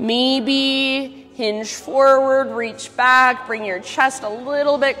 Maybe hinge forward, reach back, bring your chest a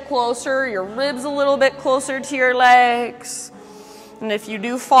little bit closer, your ribs a little bit closer to your legs. And if you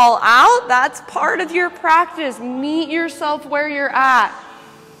do fall out, that's part of your practice. Meet yourself where you're at.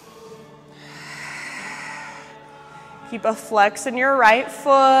 Keep a flex in your right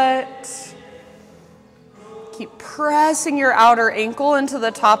foot. Keep pressing your outer ankle into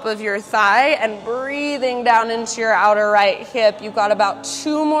the top of your thigh and breathing down into your outer right hip. You've got about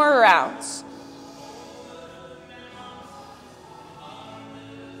 2 more rounds.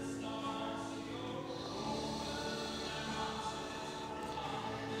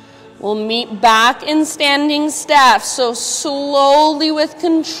 We'll meet back in standing staff. So slowly with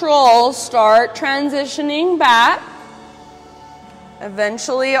control, start transitioning back.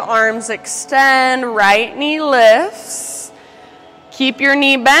 Eventually, arms extend, right knee lifts. Keep your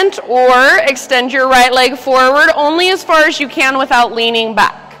knee bent or extend your right leg forward only as far as you can without leaning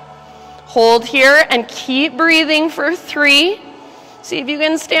back. Hold here and keep breathing for 3. See if you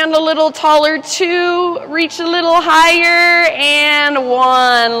can stand a little taller, 2, reach a little higher, and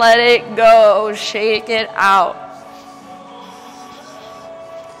 1. Let it go, shake it out.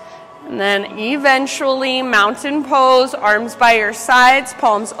 And then eventually mountain pose, arms by your sides,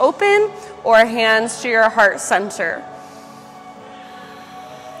 palms open, or hands to your heart center.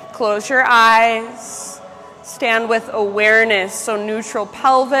 Close your eyes, stand with awareness, so neutral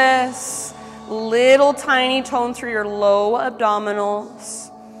pelvis, little tiny tone through your low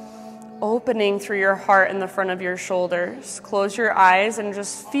abdominals, opening through your heart in the front of your shoulders. Close your eyes and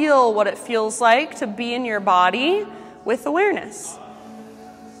just feel what it feels like to be in your body with awareness.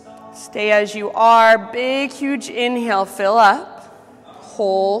 Stay as you are. Big, huge inhale, fill up,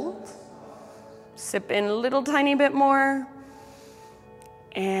 hold, sip in a little tiny bit more,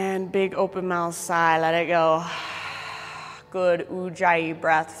 and big open mouth sigh, let it go. Good Ujjayi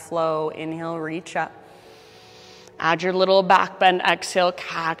breath flow. Inhale, reach up. Add your little back bend. Exhale,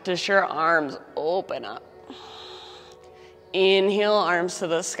 cactus your arms. Open up. Inhale, arms to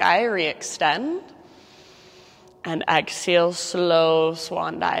the sky. Re-extend. And exhale, slow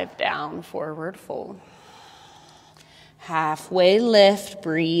swan dive down. Forward fold. Halfway lift.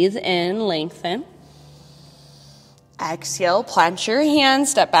 Breathe in. Lengthen. Exhale, plant your hands,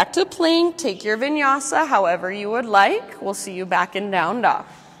 step back to plank, take your vinyasa however you would like. We'll see you back in down dog.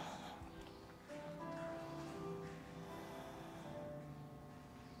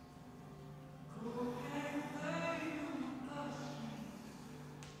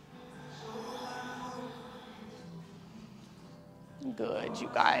 Good, you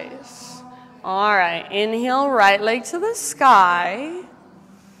guys. All right, inhale, right leg to the sky.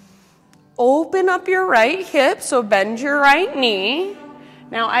 Open up your right hip, so bend your right knee.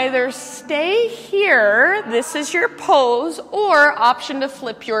 Now either stay here, this is your pose, or option to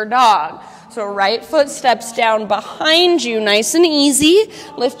flip your dog. So right foot steps down behind you, nice and easy.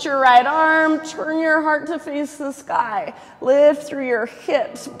 Lift your right arm, turn your heart to face the sky. Lift through your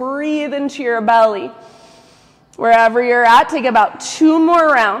hips, breathe into your belly. Wherever you're at, take about 2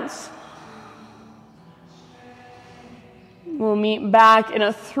 more rounds. We'll meet back in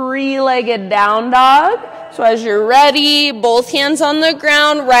a 3-legged down dog. So as you're ready, both hands on the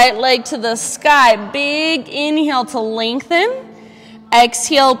ground, right leg to the sky. Big inhale to lengthen.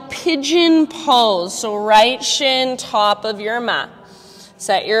 Exhale, pigeon pose. So right shin, top of your mat.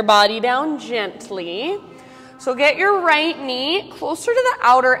 Set your body down gently. So get your right knee closer to the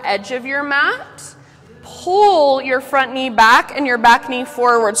outer edge of your mat. Pull your front knee back and your back knee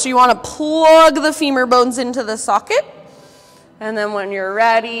forward. So you want to plug the femur bones into the socket. And then when you're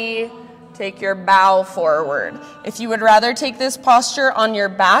ready, take your bow forward. If you would rather take this posture on your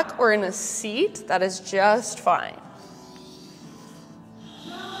back or in a seat, that is just fine.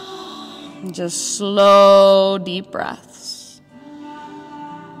 Just slow, deep breaths.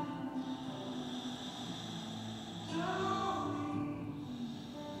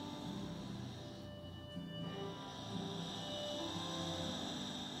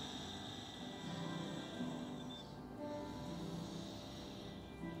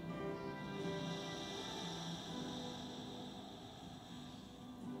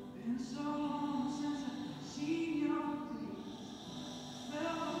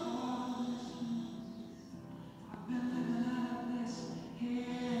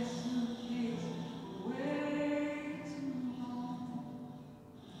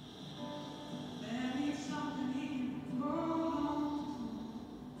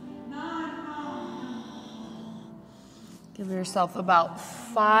 Give yourself about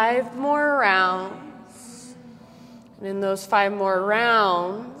 5 more rounds. And in those 5 more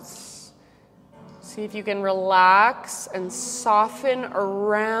rounds, see if you can relax and soften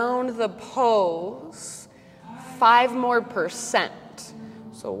around the pose 5 more %.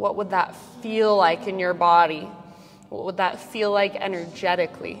 So what would that feel like in your body? What would that feel like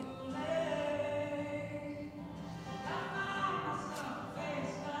energetically?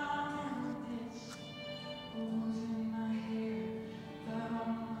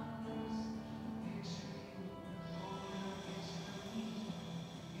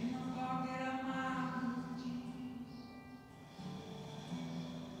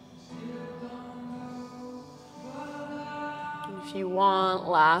 If you want,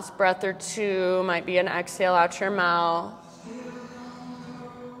 last breath or 2, might be an exhale out your mouth.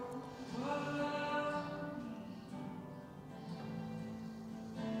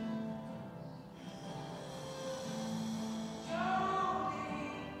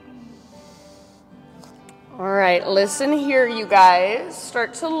 All right, listen here, you guys.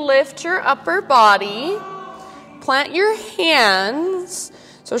 Start to lift your upper body. Plant your hands,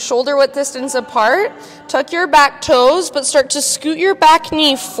 so shoulder width distance apart. Tuck your back toes, but start to scoot your back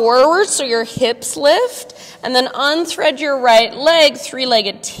knee forward so your hips lift. And then unthread your right leg,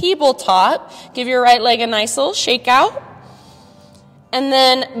 3-legged tabletop. Give your right leg a nice little shake out. And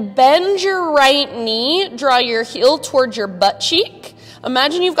then bend your right knee, draw your heel towards your butt cheek.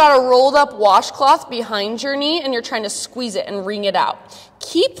 Imagine you've got a rolled up washcloth behind your knee and you're trying to squeeze it and wring it out.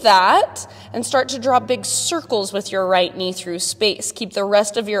 Keep that and start to draw big circles with your right knee through space. Keep the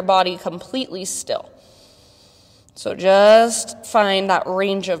rest of your body completely still. So just find that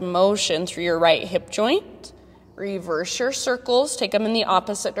range of motion through your right hip joint. Reverse your circles. Take them in the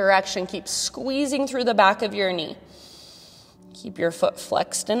opposite direction. Keep squeezing through the back of your knee. Keep your foot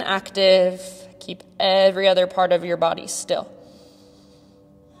flexed and active. Keep every other part of your body still.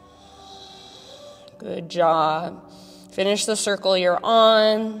 Good job. Finish the circle you're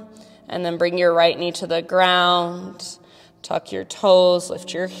on, and then bring your right knee to the ground. Tuck your toes,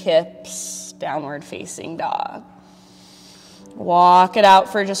 lift your hips, downward facing dog. Walk it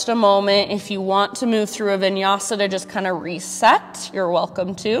out for just a moment. If you want to move through a vinyasa to just kind of reset, you're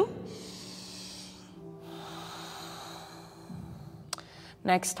welcome to.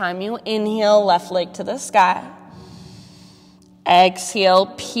 Next time you inhale, left leg to the sky. Exhale,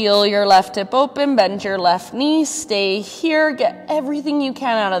 peel your left hip open, bend your left knee, stay here, get everything you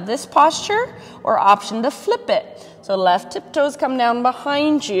can out of this posture, or option to flip it. So left tiptoes come down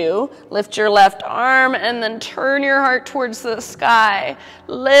behind you, lift your left arm, and then turn your heart towards the sky.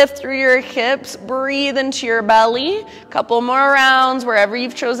 Lift through your hips, breathe into your belly. Couple more rounds wherever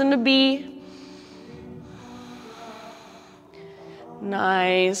you've chosen to be.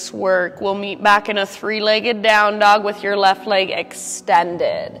 Nice work. We'll meet back in a 3-legged down dog with your left leg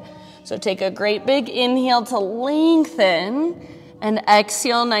extended. So take a great big inhale to lengthen and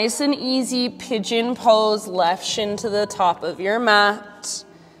exhale nice and easy. Pigeon pose, left shin to the top of your mat.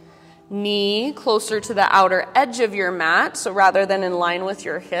 Knee closer to the outer edge of your mat, so rather than in line with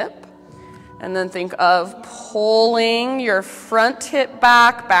your hip. And then think of pulling your front hip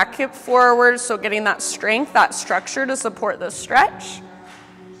back, back hip forward, so getting that strength, that structure to support the stretch.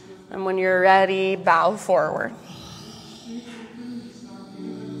 And when you're ready, bow forward.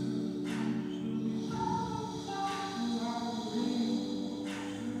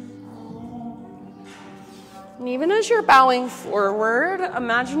 And even as you're bowing forward,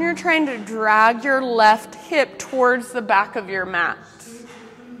 imagine you're trying to drag your left hip towards the back of your mat.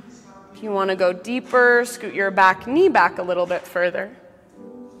 If you want to go deeper, scoot your back knee back a little bit further.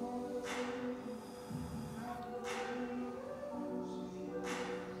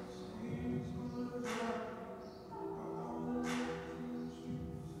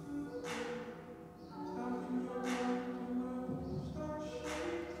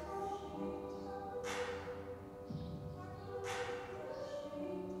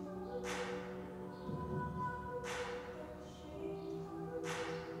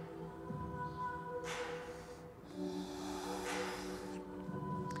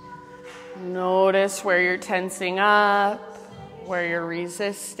 Notice where you're tensing up, where you're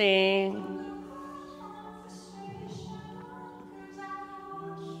resisting.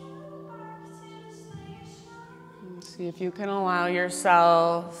 And see if you can allow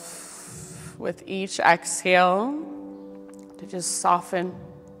yourself with each exhale to just soften,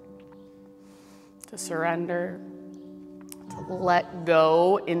 to surrender, to let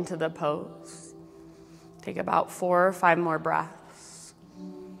go into the pose. Take about 4 or 5 more breaths.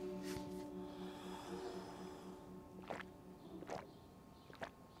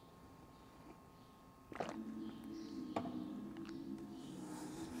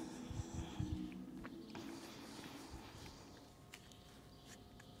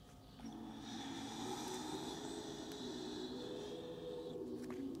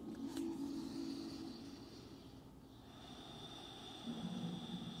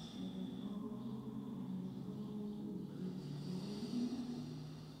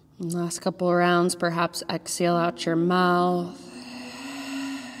 Last couple of rounds, perhaps exhale out your mouth.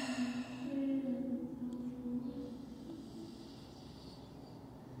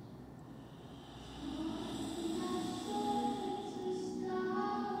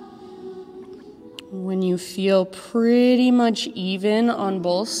 When you feel pretty much even on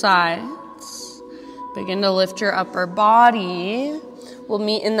both sides, begin to lift your upper body. We'll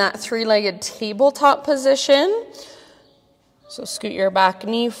meet in that three-legged tabletop position. So scoot your back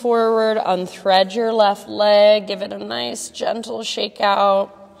knee forward, unthread your left leg, give it a nice gentle shake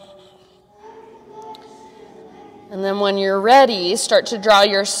out. And then when you're ready, start to draw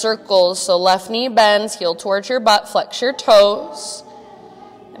your circles. So left knee bends, heel towards your butt, flex your toes.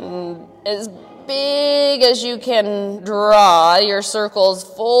 And as big as you can draw your circle's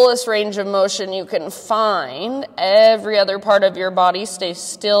fullest range of motion you can find. Every other part of your body stays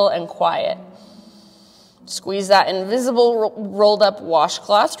still and quiet. Squeeze that invisible rolled up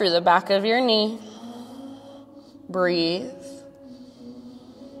washcloth through the back of your knee. Breathe.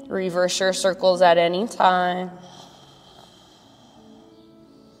 Reverse your circles at any time.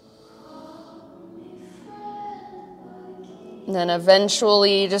 And then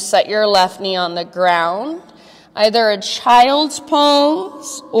eventually just set your left knee on the ground. Either a child's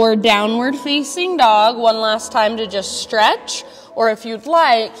pose or downward facing dog. One last time to just stretch. Or if you'd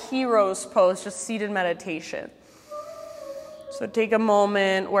like, hero's pose, just seated meditation. So take a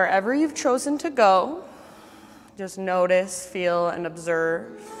moment wherever you've chosen to go. Just notice, feel, and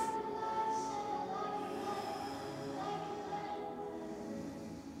observe.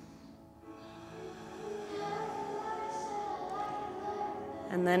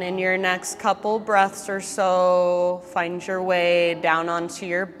 And then in your next couple breaths or so, find your way down onto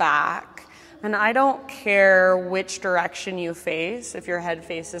your back. And I don't care which direction you face, if your head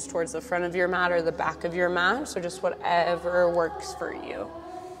faces towards the front of your mat or the back of your mat, so just whatever works for you.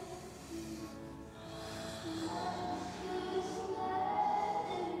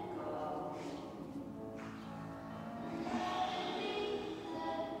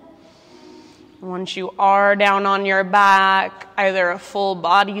 Once you are down on your back, either a full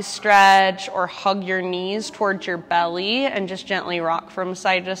body stretch or hug your knees towards your belly and just gently rock from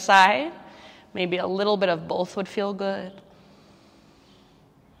side to side. Maybe a little bit of both would feel good.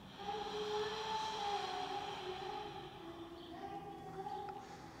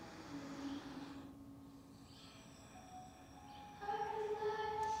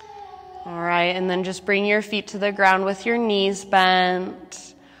 All right, and then just bring your feet to the ground with your knees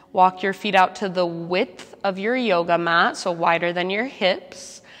bent. Walk your feet out to the width of your yoga mat, so wider than your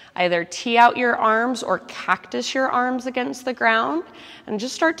hips. Either tee out your arms or cactus your arms against the ground, and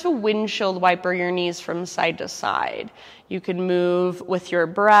just start to windshield wiper your knees from side to side. You can move with your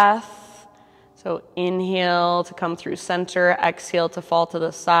breath. So inhale to come through center, exhale to fall to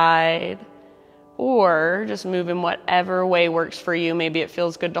the side, or just move in whatever way works for you. Maybe it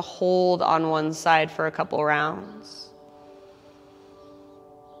feels good to hold on one side for a couple rounds.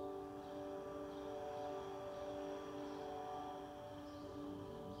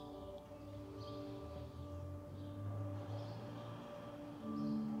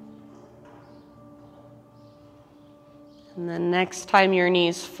 And then next time your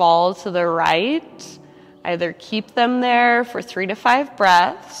knees fall to the right, either keep them there for 3 to 5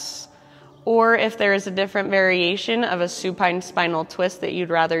 breaths, or if there is a different variation of a supine spinal twist that you'd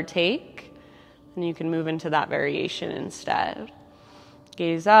rather take, then you can move into that variation instead.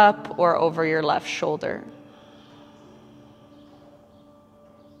 Gaze up or over your left shoulder.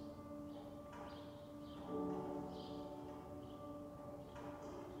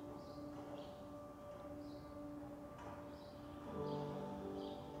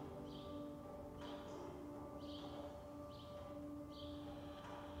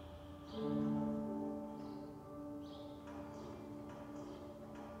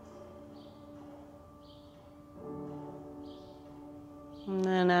 And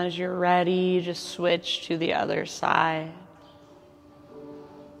then as you're ready, just switch to the other side.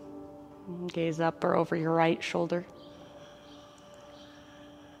 Gaze up or over your right shoulder.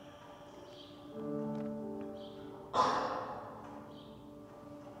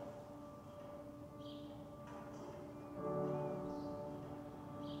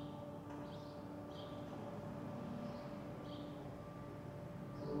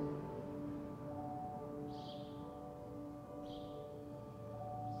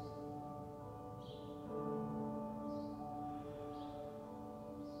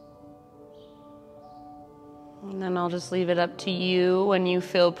 And then I'll just leave it up to you when you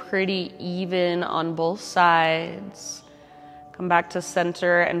feel pretty even on both sides. Come back to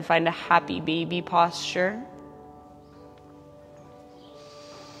center and find a happy baby posture.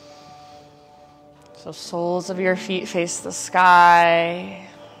 So soles of your feet face the sky.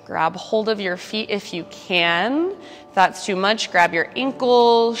 Grab hold of your feet if you can. If that's too much, grab your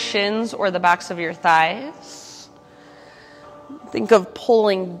ankles, shins, or the backs of your thighs. Think of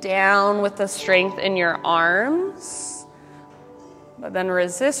pulling down with the strength in your arms, but then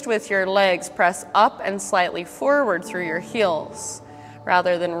resist with your legs. Press up and slightly forward through your heels.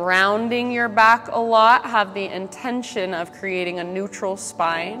 Rather than rounding your back a lot, have the intention of creating a neutral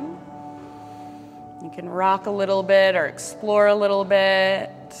spine. You can rock a little bit or explore a little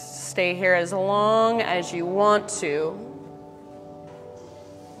bit. Stay here as long as you want to.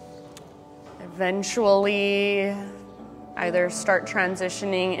 Eventually, either start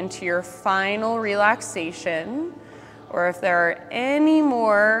transitioning into your final relaxation, or if there are any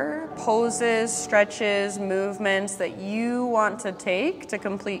more poses, stretches, movements that you want to take to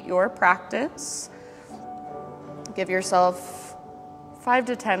complete your practice, give yourself 5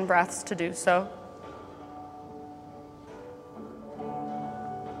 to 10 breaths to do so.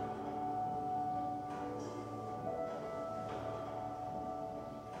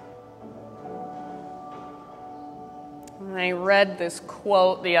 I read this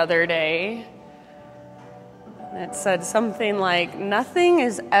quote the other day, and it said something like, "Nothing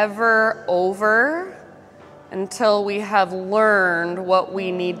is ever over until we have learned what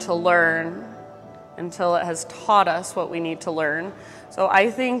we need to learn, until it has taught us what we need to learn." So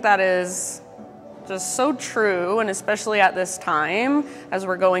I think that is just so true, and especially at this time, as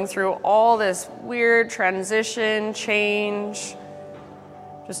we're going through all this weird transition, change,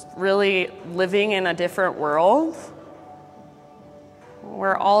 just really living in a different world.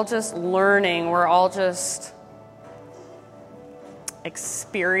 We're all just learning. We're all just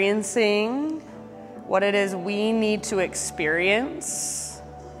experiencing what it is we need to experience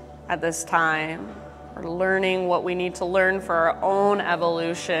at this time. We're learning what we need to learn for our own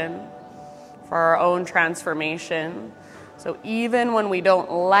evolution, for our own transformation. So even when we don't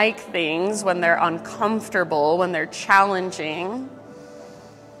like things, when they're uncomfortable, when they're challenging,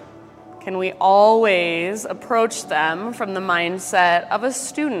 can we always approach them from the mindset of a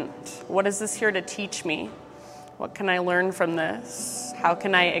student? What is this here to teach me? What can I learn from this? How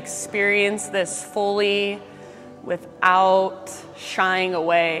can I experience this fully without shying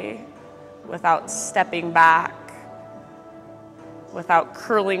away, without stepping back, without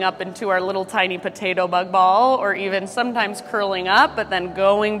curling up into our little tiny potato bug ball, or even sometimes curling up, but then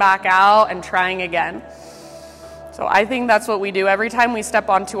going back out and trying again? So I think that's what we do every time we step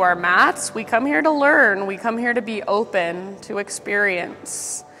onto our mats. We come here to learn. We come here to be open, to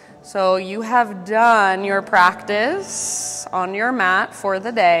experience. So you have done your practice on your mat for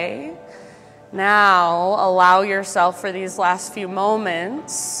the day. Now allow yourself for these last few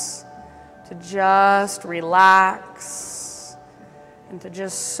moments to just relax and to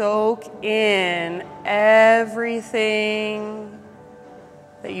just soak in everything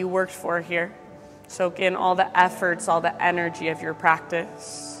that you worked for here. Soak in all the efforts, all the energy of your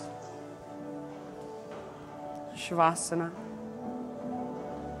practice. Shavasana.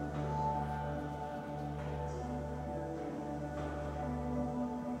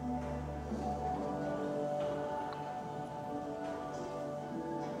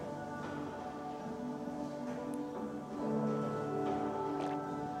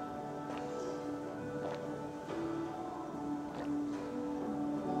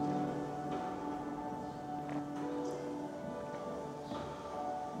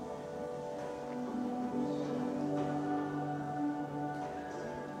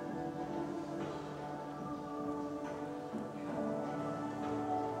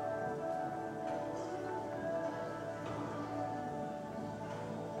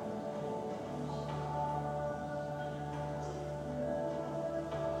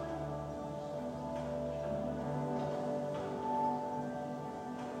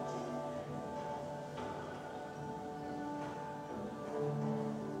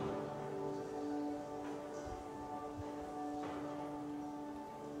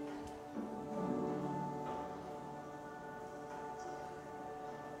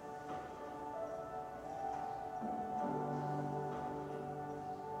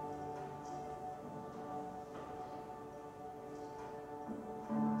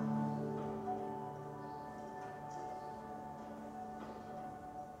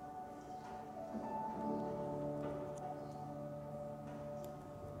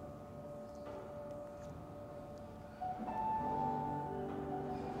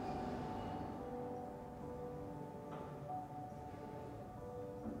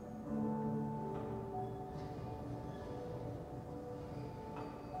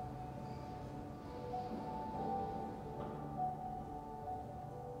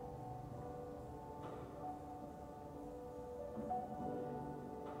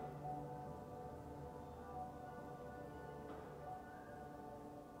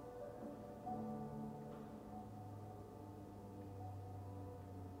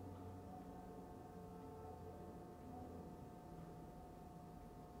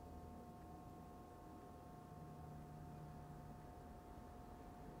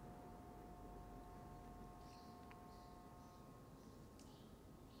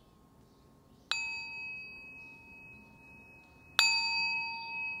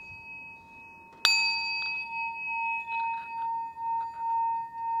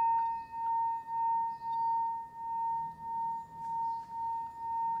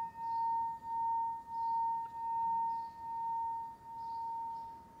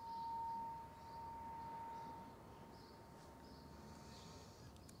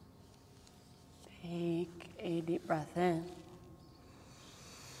 Steady deep breath in.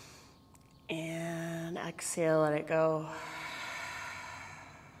 And exhale, let it go.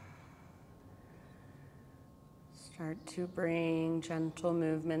 Start to bring gentle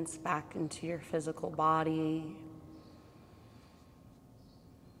movements back into your physical body.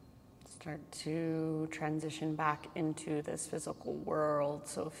 Start to transition back into this physical world.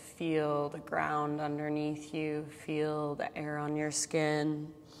 So feel the ground underneath you, feel the air on your skin,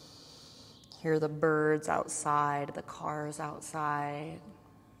 hear the birds outside, the cars outside,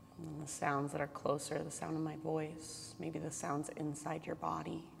 and the sounds that are closer, the sound of my voice, maybe the sounds inside your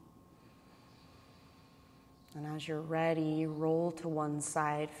body. And as you're ready, roll to one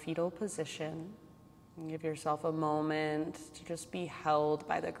side, fetal position. And give yourself a moment to just be held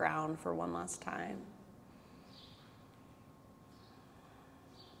by the ground for one last time.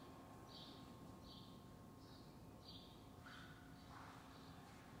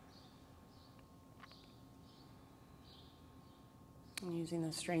 And using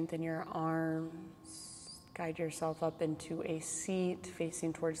the strength in your arms, guide yourself up into a seat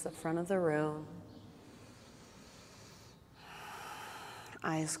facing towards the front of the room.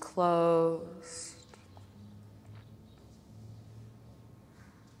 Eyes closed.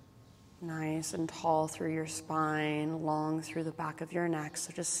 Nice and tall through your spine, long through the back of your neck.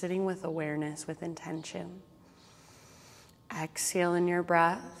 So just sitting with awareness, with intention. Exhale in your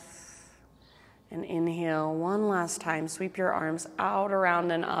breath. And inhale one last time. Sweep your arms out, around,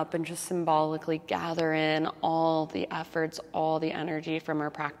 and up, and just symbolically gather in all the efforts, all the energy from our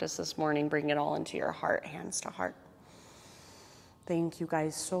practice this morning. Bring it all into your heart, hands to heart. Thank you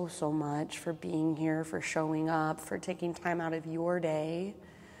guys so, so much for being here, for showing up, for taking time out of your day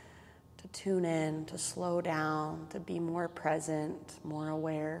to tune in, to slow down, to be more present, more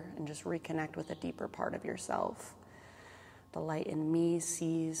aware, and just reconnect with a deeper part of yourself. The light in me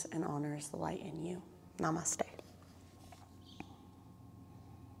sees and honors the light in you. Namaste.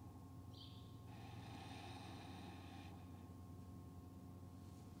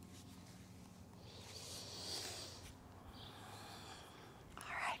 All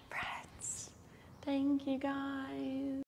right, friends. Thank you, guys.